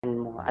kaligayahan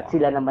mo at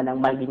sila naman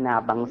ang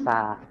maginabang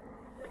sa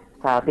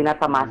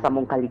tinatamasa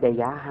mong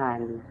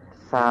kaligayahan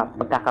sa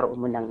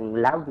pagkakaroon mo ng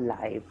love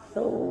life.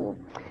 So,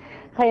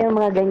 kaya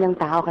mga ganyang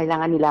tao,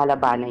 kailangan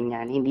nilalabanan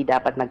yan. Hindi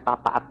dapat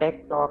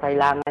nagpapa-apekto,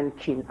 kailangan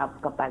chin up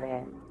ka pa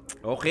rin.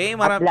 Okay,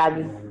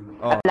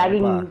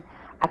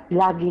 At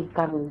lagi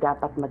kang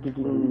dapat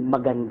magiging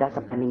maganda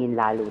sa paningin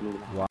lalo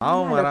nila.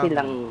 Wow,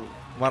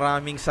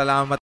 maraming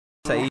salamat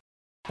sa iyo.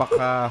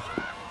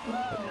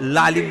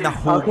 Lalim na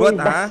hugot,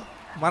 Okay, ha?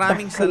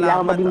 Maraming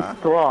Kailangan salamat, maging ha?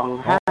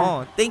 strong, ha?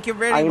 Oo, thank you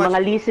very Ay, much. mga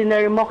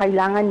listener mo,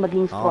 kailangan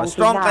maging strong.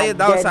 Strong sila. kayo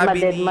daw, Deadma, sabi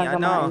ni deadma sa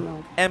mga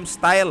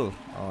M-Style.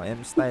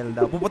 M-Style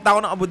daw. Pupunta ako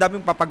ng Abu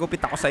Dhabi, papagupit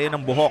ako sa iyo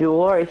ng buhok.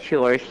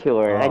 Sure.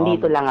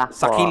 Andito lang ako.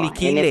 Sa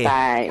kilikili.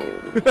 Anytime.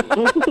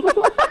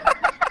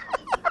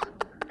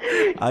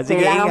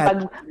 Sige,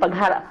 ingat.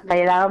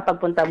 Kailangan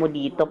pagpunta mo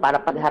dito para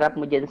pagharap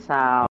mo dyan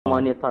sa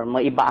monitor mo,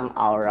 iba ang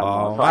aura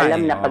mo. So,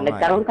 alam na, pag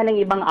nagkaroon ka ng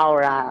ibang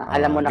aura,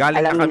 alam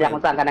nila kung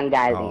saan ka nang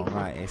galing.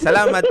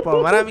 Salamat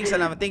po. Maraming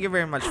salamat. Thank you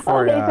very much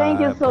for... Okay, thank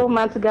you so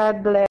much.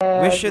 God bless.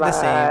 Wish you the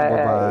same.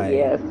 Bye-bye.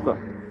 Yes.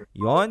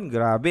 Yon,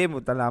 grabe.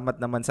 Salamat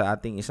naman sa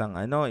ating isang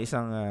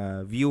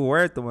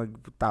viewer to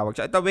magtawag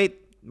siya. Ito,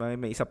 wait.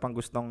 May isa pang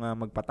gustong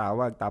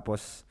magpatawag.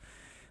 Tapos,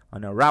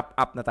 wrap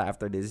up na tayo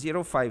after this.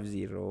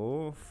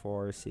 050-469.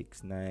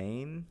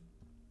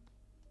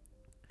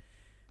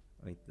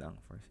 Wait lang.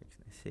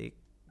 4696.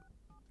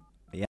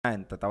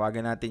 Ayan,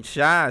 tatawagan natin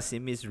siya. Si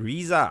Miss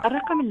Riza.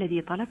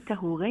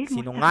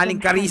 Sinungaling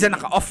ka, Riza.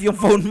 Naka-off yung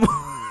phone mo.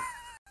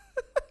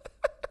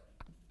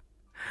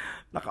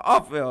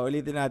 Naka-off.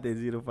 Ulitin natin.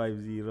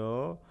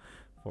 050-469-6772.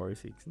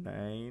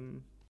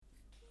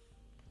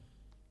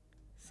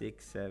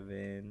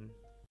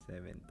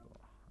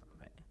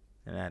 Okay.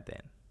 Yan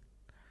natin.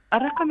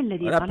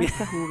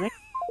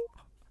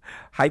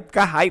 Hype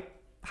ka, hype.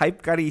 Hype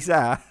ka,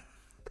 Riza.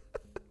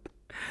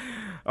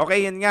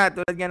 Okay, yun nga.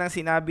 Tulad nga ng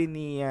sinabi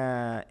ni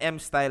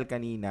M-Style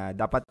kanina,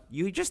 dapat,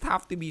 you just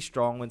have to be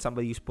strong when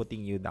somebody is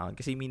putting you down.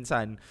 Kasi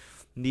minsan,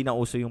 hindi na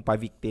uso yung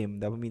pa-victim.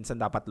 Minsan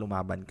dapat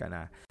lumaban ka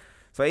na.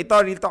 So ito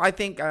I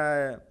think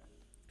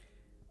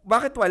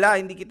bakit wala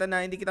hindi kita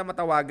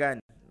matawagan.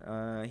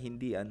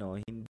 Hindi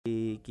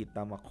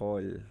kita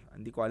ma-call.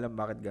 Hindi ko alam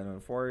bakit ganoon.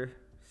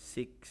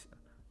 46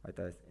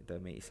 ito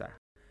may isa.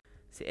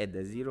 Si Ed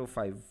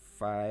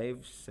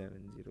 055706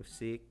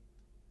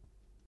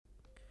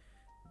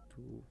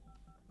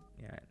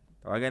 2. Yan.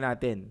 Tawagan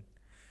natin.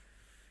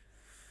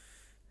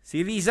 Si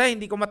Riza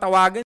hindi ko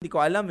matawagan, hindi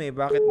ko alam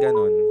bakit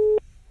ganoon.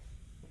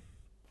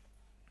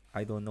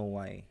 I don't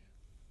know why.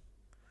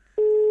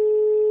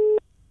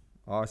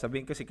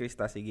 Sabihin ko si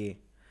Krista, sige.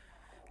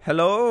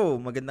 Hello,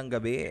 magandang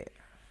gabi.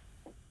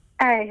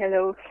 Ay,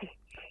 hello.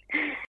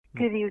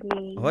 Good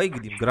evening. Hoy,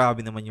 good evening.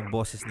 Grabe naman yung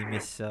boses ni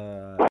Miss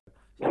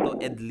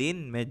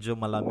Edlin, medyo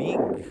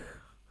malamig.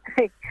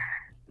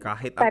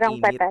 Kahit ang Parang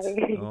init.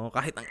 patay.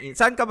 Kahit ang init.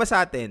 Saan ka ba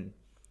sa atin?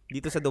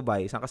 Dito sa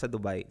Dubai. Saan ka sa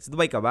Dubai? Sa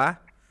Dubai ka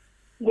ba?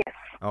 Yes.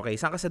 Okay,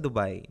 saan ka sa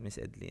Dubai,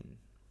 Miss Edlin?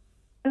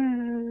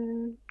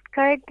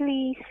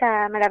 Currently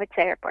malapit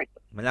sa airport.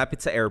 Malapit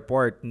sa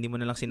airport. Hindi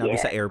mo na lang sinabi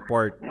sa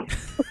airport.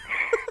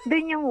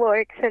 Doon yung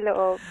work sa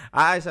loob.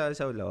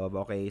 Sa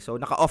loob. Okay. So,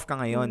 naka-off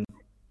ka ngayon.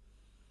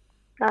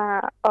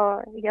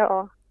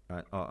 Oo.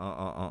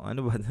 Ano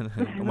ba?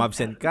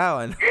 Umabsent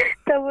ka? Ano?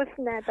 Tapos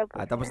na.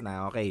 Tapos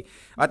na. Okay.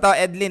 Ato,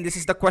 Edlin, this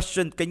is the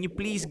question. Can you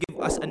please give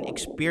us an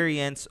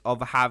experience of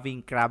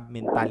having crab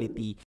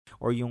mentality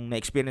or yung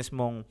na-experience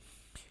mong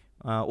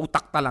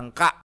utak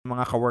talangka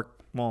mga ka-work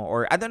mo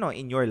or I don't know,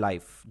 in your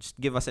life? Just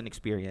give us an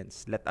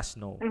experience. Let us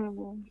know.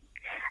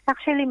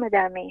 Actually,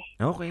 madami.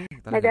 Okay.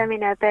 Talaga. Madami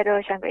na, pero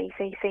syempre,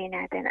 isa-isay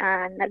natin.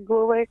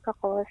 Nag-work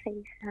ako sa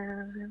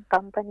isang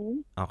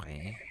company.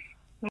 Okay.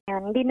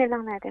 Ngayon, hindi na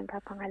lang natin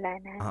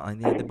papangalanan.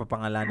 Hindi natin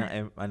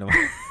papangalanan ng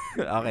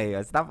okay.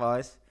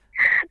 Tapos?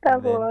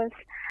 Tapos,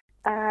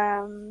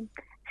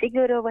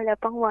 siguro wala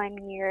pang 1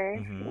 year.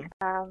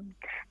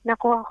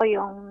 Nakuha ko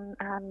yung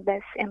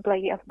Best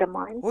Employee of the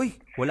Month. Uy,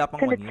 wala pang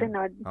 1 year.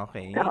 Sunod-sunod.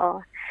 Okay.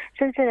 Oo.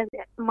 Sunod-sunod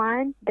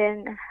month,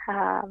 then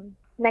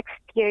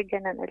next year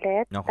ganun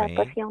ulit. Okay.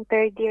 Tapos yung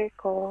third year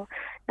ko,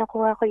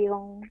 nakuha ko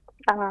yung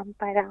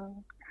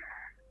parang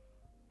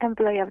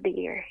Employee of the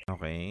Year.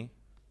 Okay.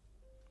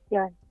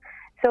 Yun.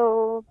 So,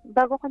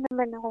 bago ko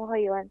naman nakuha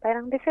yun,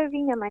 parang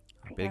deserving naman.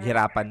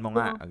 Pinaghirapan mo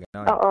nga.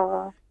 Ganon.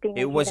 Oo.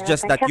 It was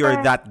just that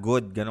you're that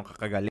good. Ganon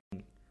kakagaling.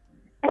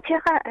 At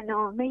saka,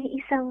 may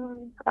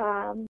isang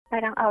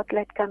parang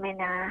outlet kami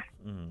na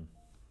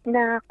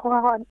nakuha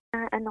ko,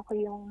 ano ko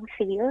yung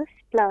sales,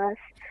 plus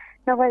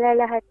nawala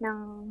lahat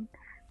ng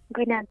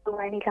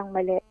ginagawa nilang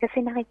mali.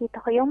 Kasi nakikita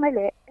ko yung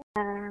mali,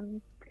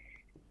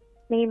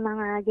 may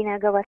mga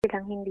ginagawa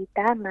silang hindi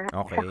tama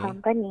Okay. sa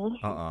company.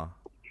 Oo.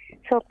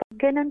 So, pag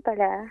ganun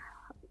pala,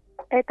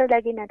 ito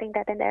lagi nating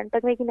tatandaan.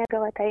 Pag may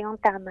ginagawa tayong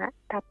tama,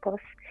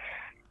 tapos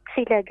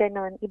sila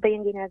ganun, iba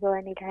yung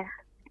ginagawa nila,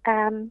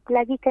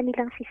 lagi ka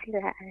nilang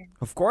sisiraan.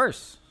 Of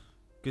course.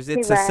 Because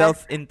it's a Diba?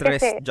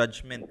 self-interest Kasi-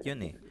 judgment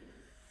yun eh.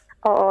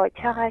 Oo,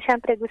 tsaka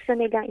syempre gusto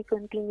nilang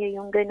i-continue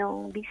yung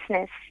ganong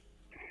business.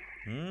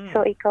 Hmm.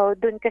 So, ikaw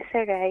dun ka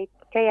sa right.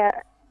 Kaya,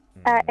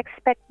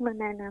 expect mo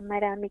na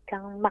marami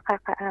kang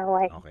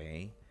makakaaway.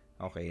 Okay.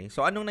 Okay.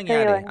 So, anong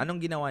nangyari? Ayun. Anong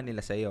ginawa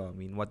nila sa'yo? I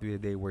mean, what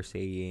they were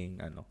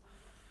saying, ano?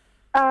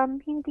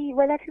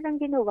 Wala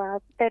silang ginawa,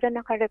 pero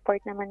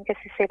naka-report naman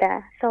kasi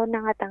sila. So,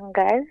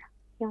 nangatanggal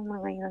yung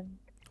mga yun.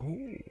 Oh.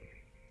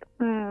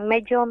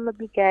 Medyo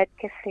mabigat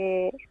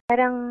kasi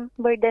parang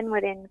burden mo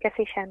rin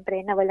kasi syempre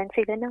nawalan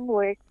sila ng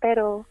work,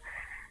 pero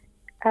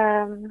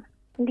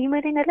hindi mo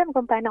rin alam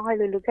kung paano ka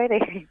lulugar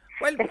eh.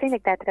 Well, Kasi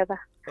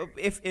nagtatrabaho.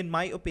 if in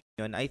my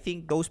opinion, I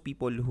think those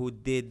people who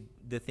did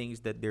the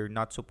things that they're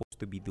not supposed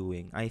to be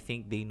doing, I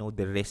think they know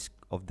the risk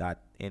of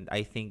that, and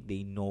I think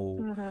they know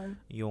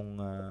yung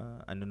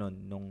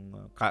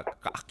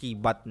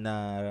kaakibat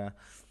na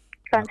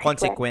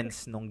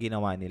consequence nung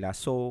ginawa nila.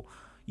 So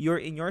you're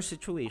in your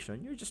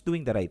situation, you're just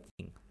doing the right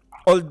thing.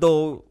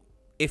 Although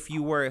if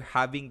you were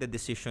having the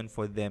decision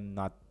for them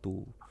not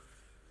to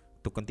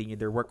continue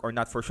their work or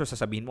not, for sure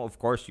sasabihin mo, of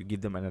course you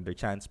give them another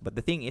chance, but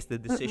the thing is the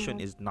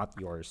decision is not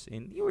yours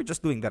and you were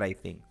just doing the right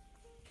thing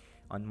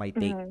on my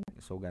take.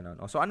 So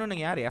ganon. So ano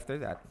nangyari after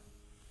that?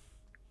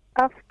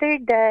 After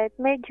that,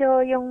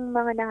 medyo yung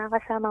mga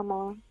nakakasama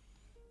mo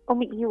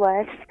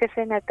umiiwas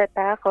kasi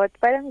natatakot,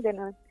 parang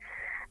ganun.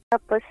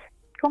 Tapos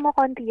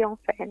kumukonti yung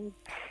friends.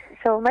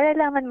 So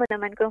malalaman mo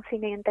naman kung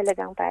sino yung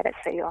talagang para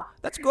sa'yo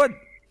That's good.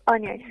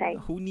 on your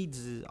side. Who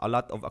needs a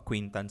lot of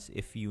acquaintance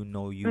if you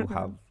know you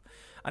have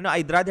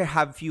I'd rather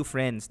have few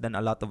friends than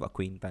a lot of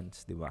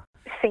acquaintance, di ba?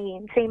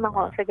 Same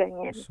ako sa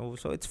ganyan.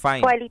 So it's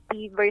fine.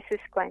 Quality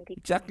versus quantity.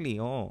 Exactly,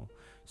 oh.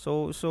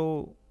 So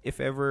if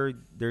ever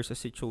there's a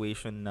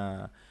situation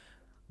na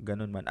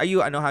ganun man. Are you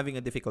having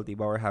a difficulty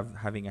ba or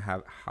having a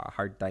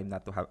hard time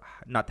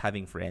not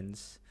having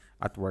friends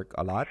at work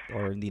a lot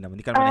or hindi naman?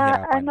 Hindi ka naman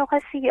nahihirapan?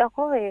 Kasi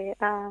ako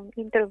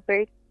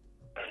introvert.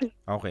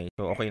 Okay,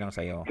 so okay lang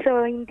sa'yo.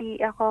 So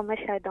hindi ako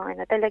masyadong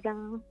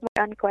talagang more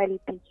on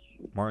quality.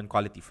 More on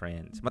quality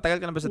friends. Matagal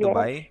ka na ba sa Yes.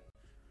 Dubai?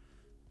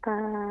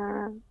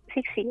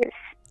 6 years.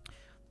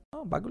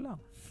 Oh, bago lang.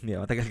 Hindi,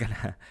 matagal ka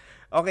na.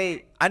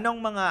 Okay,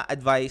 anong mga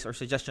advice or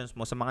suggestions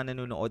mo sa mga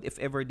nanonood if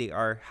ever they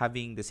are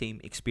having the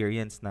same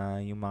experience na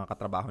yung mga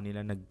katrabaho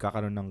nila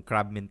nagkakaroon ng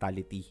crab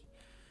mentality?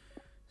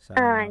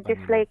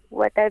 Just like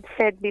what I've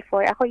said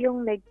before, ako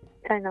yung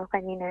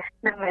kanina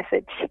na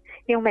message,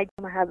 yung medyo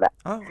mahaba.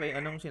 Okay,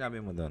 anong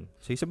sinabi mo doon?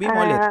 So, sabihin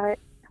mo ulit.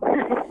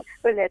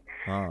 Ulit.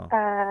 Oh.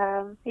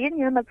 Yun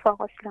yun,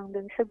 mag-focus lang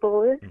dun sa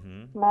goal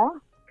mo.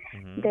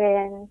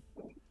 Then,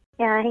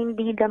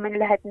 hindi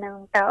naman lahat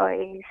ng tao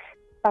is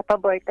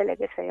papabor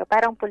talaga sa'yo.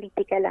 Parang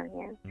politika lang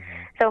yan.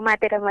 So,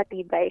 matira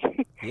matibay.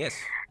 Yes.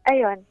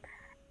 Ayun.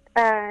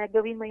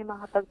 Gawin mo yung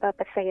mga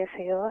pagpapasaya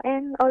sa'yo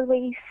and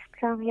always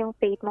lang yung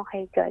faith mo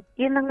kay God.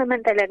 Yun lang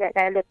naman talaga,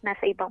 lalo't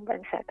nasa ibang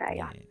bansa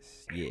tayo.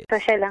 Yes. So,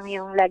 siya lang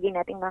yung lagi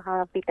nating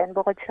makakapitan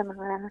bukod sa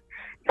mga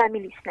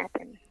families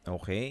natin.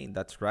 Okay,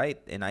 that's right.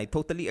 And I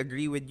totally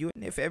agree with you.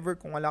 And if ever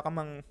kung wala ka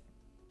mang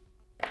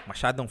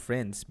masyadong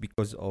friends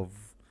because of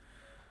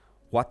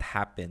what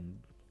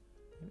happened,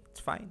 it's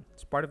fine.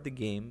 It's part of the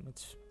game.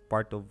 It's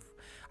part of...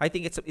 I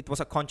think it was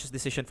a conscious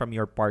decision from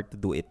your part to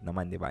do it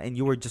naman, di ba? And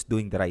you were just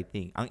doing the right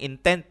thing. Ang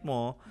intent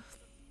mo,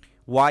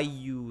 why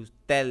you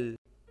tell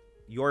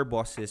your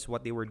bosses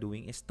what they were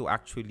doing is to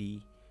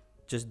actually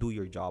just do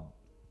your job.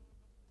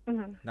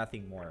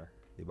 Nothing more,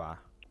 di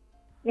ba?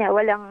 Yeah,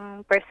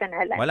 walang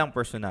personalan. Walang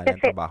personalan,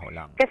 trabaho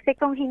lang. Kasi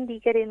kung hindi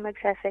ka rin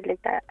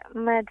magsasalita,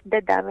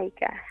 madadamay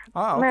ka.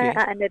 Okay.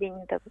 Maano rin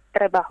yung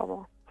trabaho mo.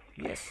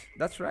 Yes,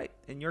 that's right.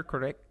 And you're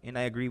correct. And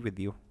I agree with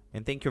you.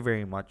 And thank you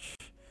very much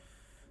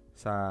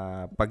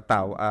sa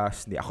pagtawa.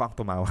 Hindi, ako ang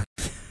tumawag.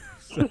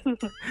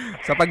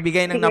 Sa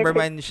pagbigay ng number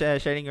man,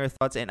 sharing your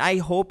thoughts. And I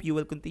hope you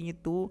will continue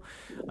to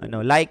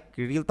like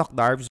Real Talk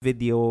Darv's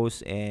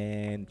videos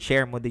and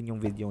share mo din yung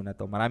video na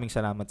to. Maraming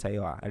salamat sa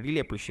iyo. I really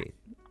appreciate.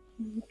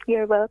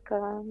 You're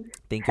welcome.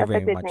 Thank you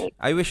very Have a good much. night.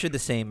 I wish you the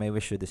same.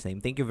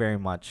 Thank you very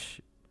much.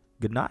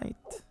 Good night.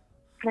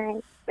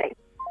 Night. Bye.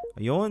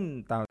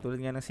 Ayun, tulad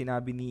nga ng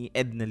sinabi ni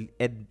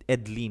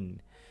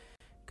Edlin.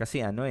 Kasi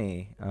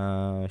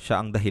siya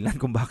ang dahilan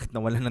kung bakit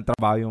nawalan ng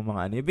trabaho yung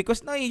mga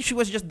because she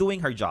was just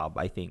doing her job,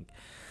 I think.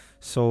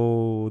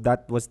 So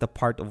that was the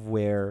part of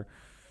where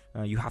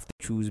you have to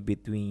choose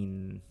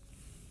between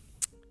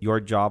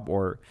your job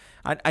or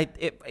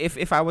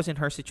if I was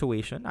in her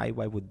situation, I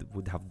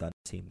would have done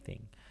the same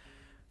thing.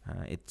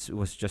 It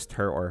was just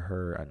her or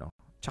her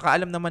Tsaka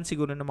alam naman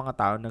siguro ng mga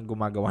tao na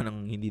gumagawa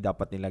ng hindi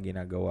dapat nila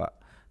ginagawa,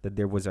 that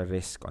there was a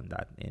risk on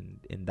that,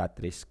 and that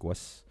risk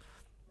was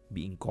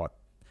being caught.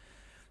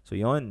 So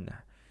yun.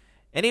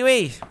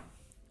 Anyway,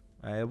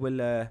 I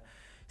will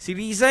si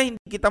Riza hindi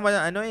kita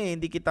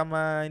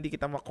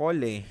ma-call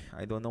eh.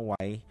 I don't know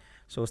why.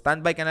 So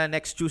standby ka na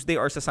next Tuesday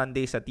or sa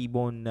Sunday sa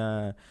T-Bone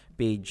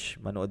page.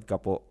 Manood ka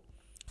po.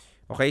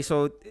 Okay,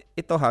 so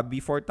ito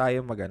before tayo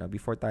mag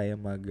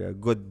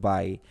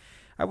goodbye,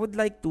 I would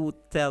like to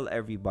tell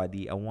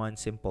everybody one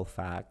simple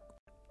fact,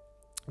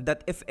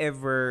 that if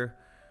ever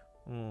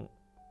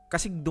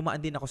kasi dumaan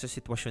din ako sa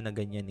sitwasyon na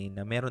ganyan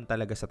na meron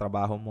talaga sa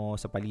trabaho mo,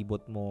 sa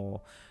palibot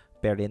mo,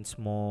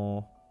 parents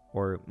mo,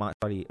 or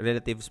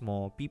relatives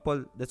mo,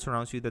 people that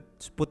surrounds you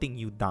that's putting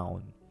you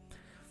down.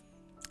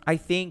 I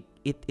think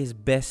it is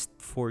best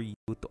for you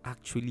to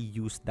actually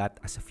use that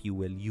as a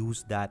fuel,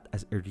 use that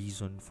as a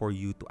reason for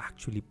you to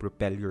actually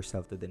propel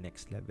yourself to the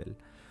next level.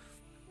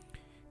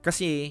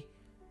 Kasi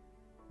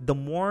the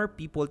more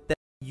people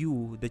tell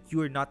you that you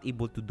are not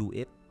able to do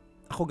it,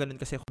 ako ganun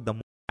kasi the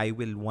more I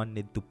will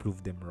wanted to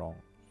prove them wrong.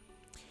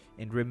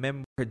 And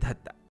remember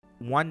that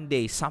one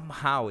day,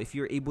 somehow, if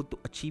you're able to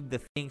achieve the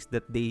things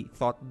that they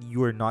thought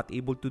you were not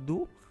able to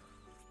do,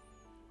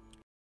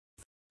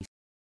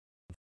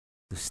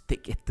 to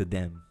stick it to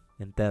them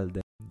and tell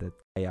them that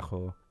kaya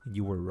ko and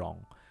you were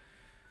wrong.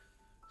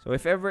 So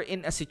if ever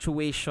in a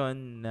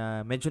situation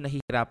na medyo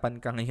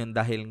nahihirapan ka ngayon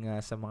dahil nga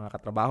sa mga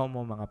katrabaho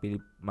mo,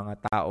 mga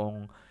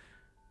taong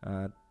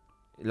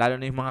lalo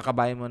na yung mga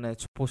kabayan mo na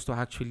supposed to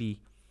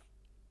actually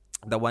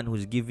the one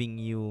who's giving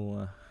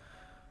you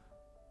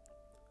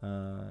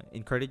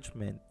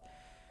encouragement.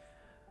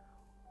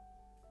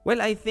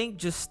 Well, I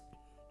think just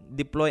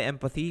deploy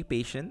empathy,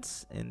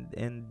 patience,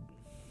 and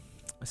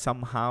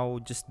somehow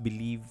just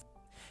believe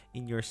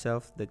in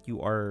yourself that you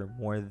are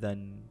more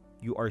than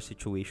your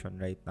situation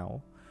right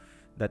now.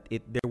 That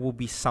there will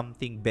be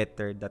something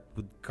better that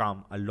would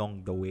come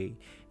along the way,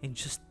 and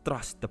just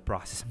trust the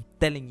process. I'm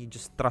telling you,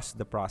 just trust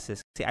the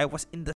process. See, I was in the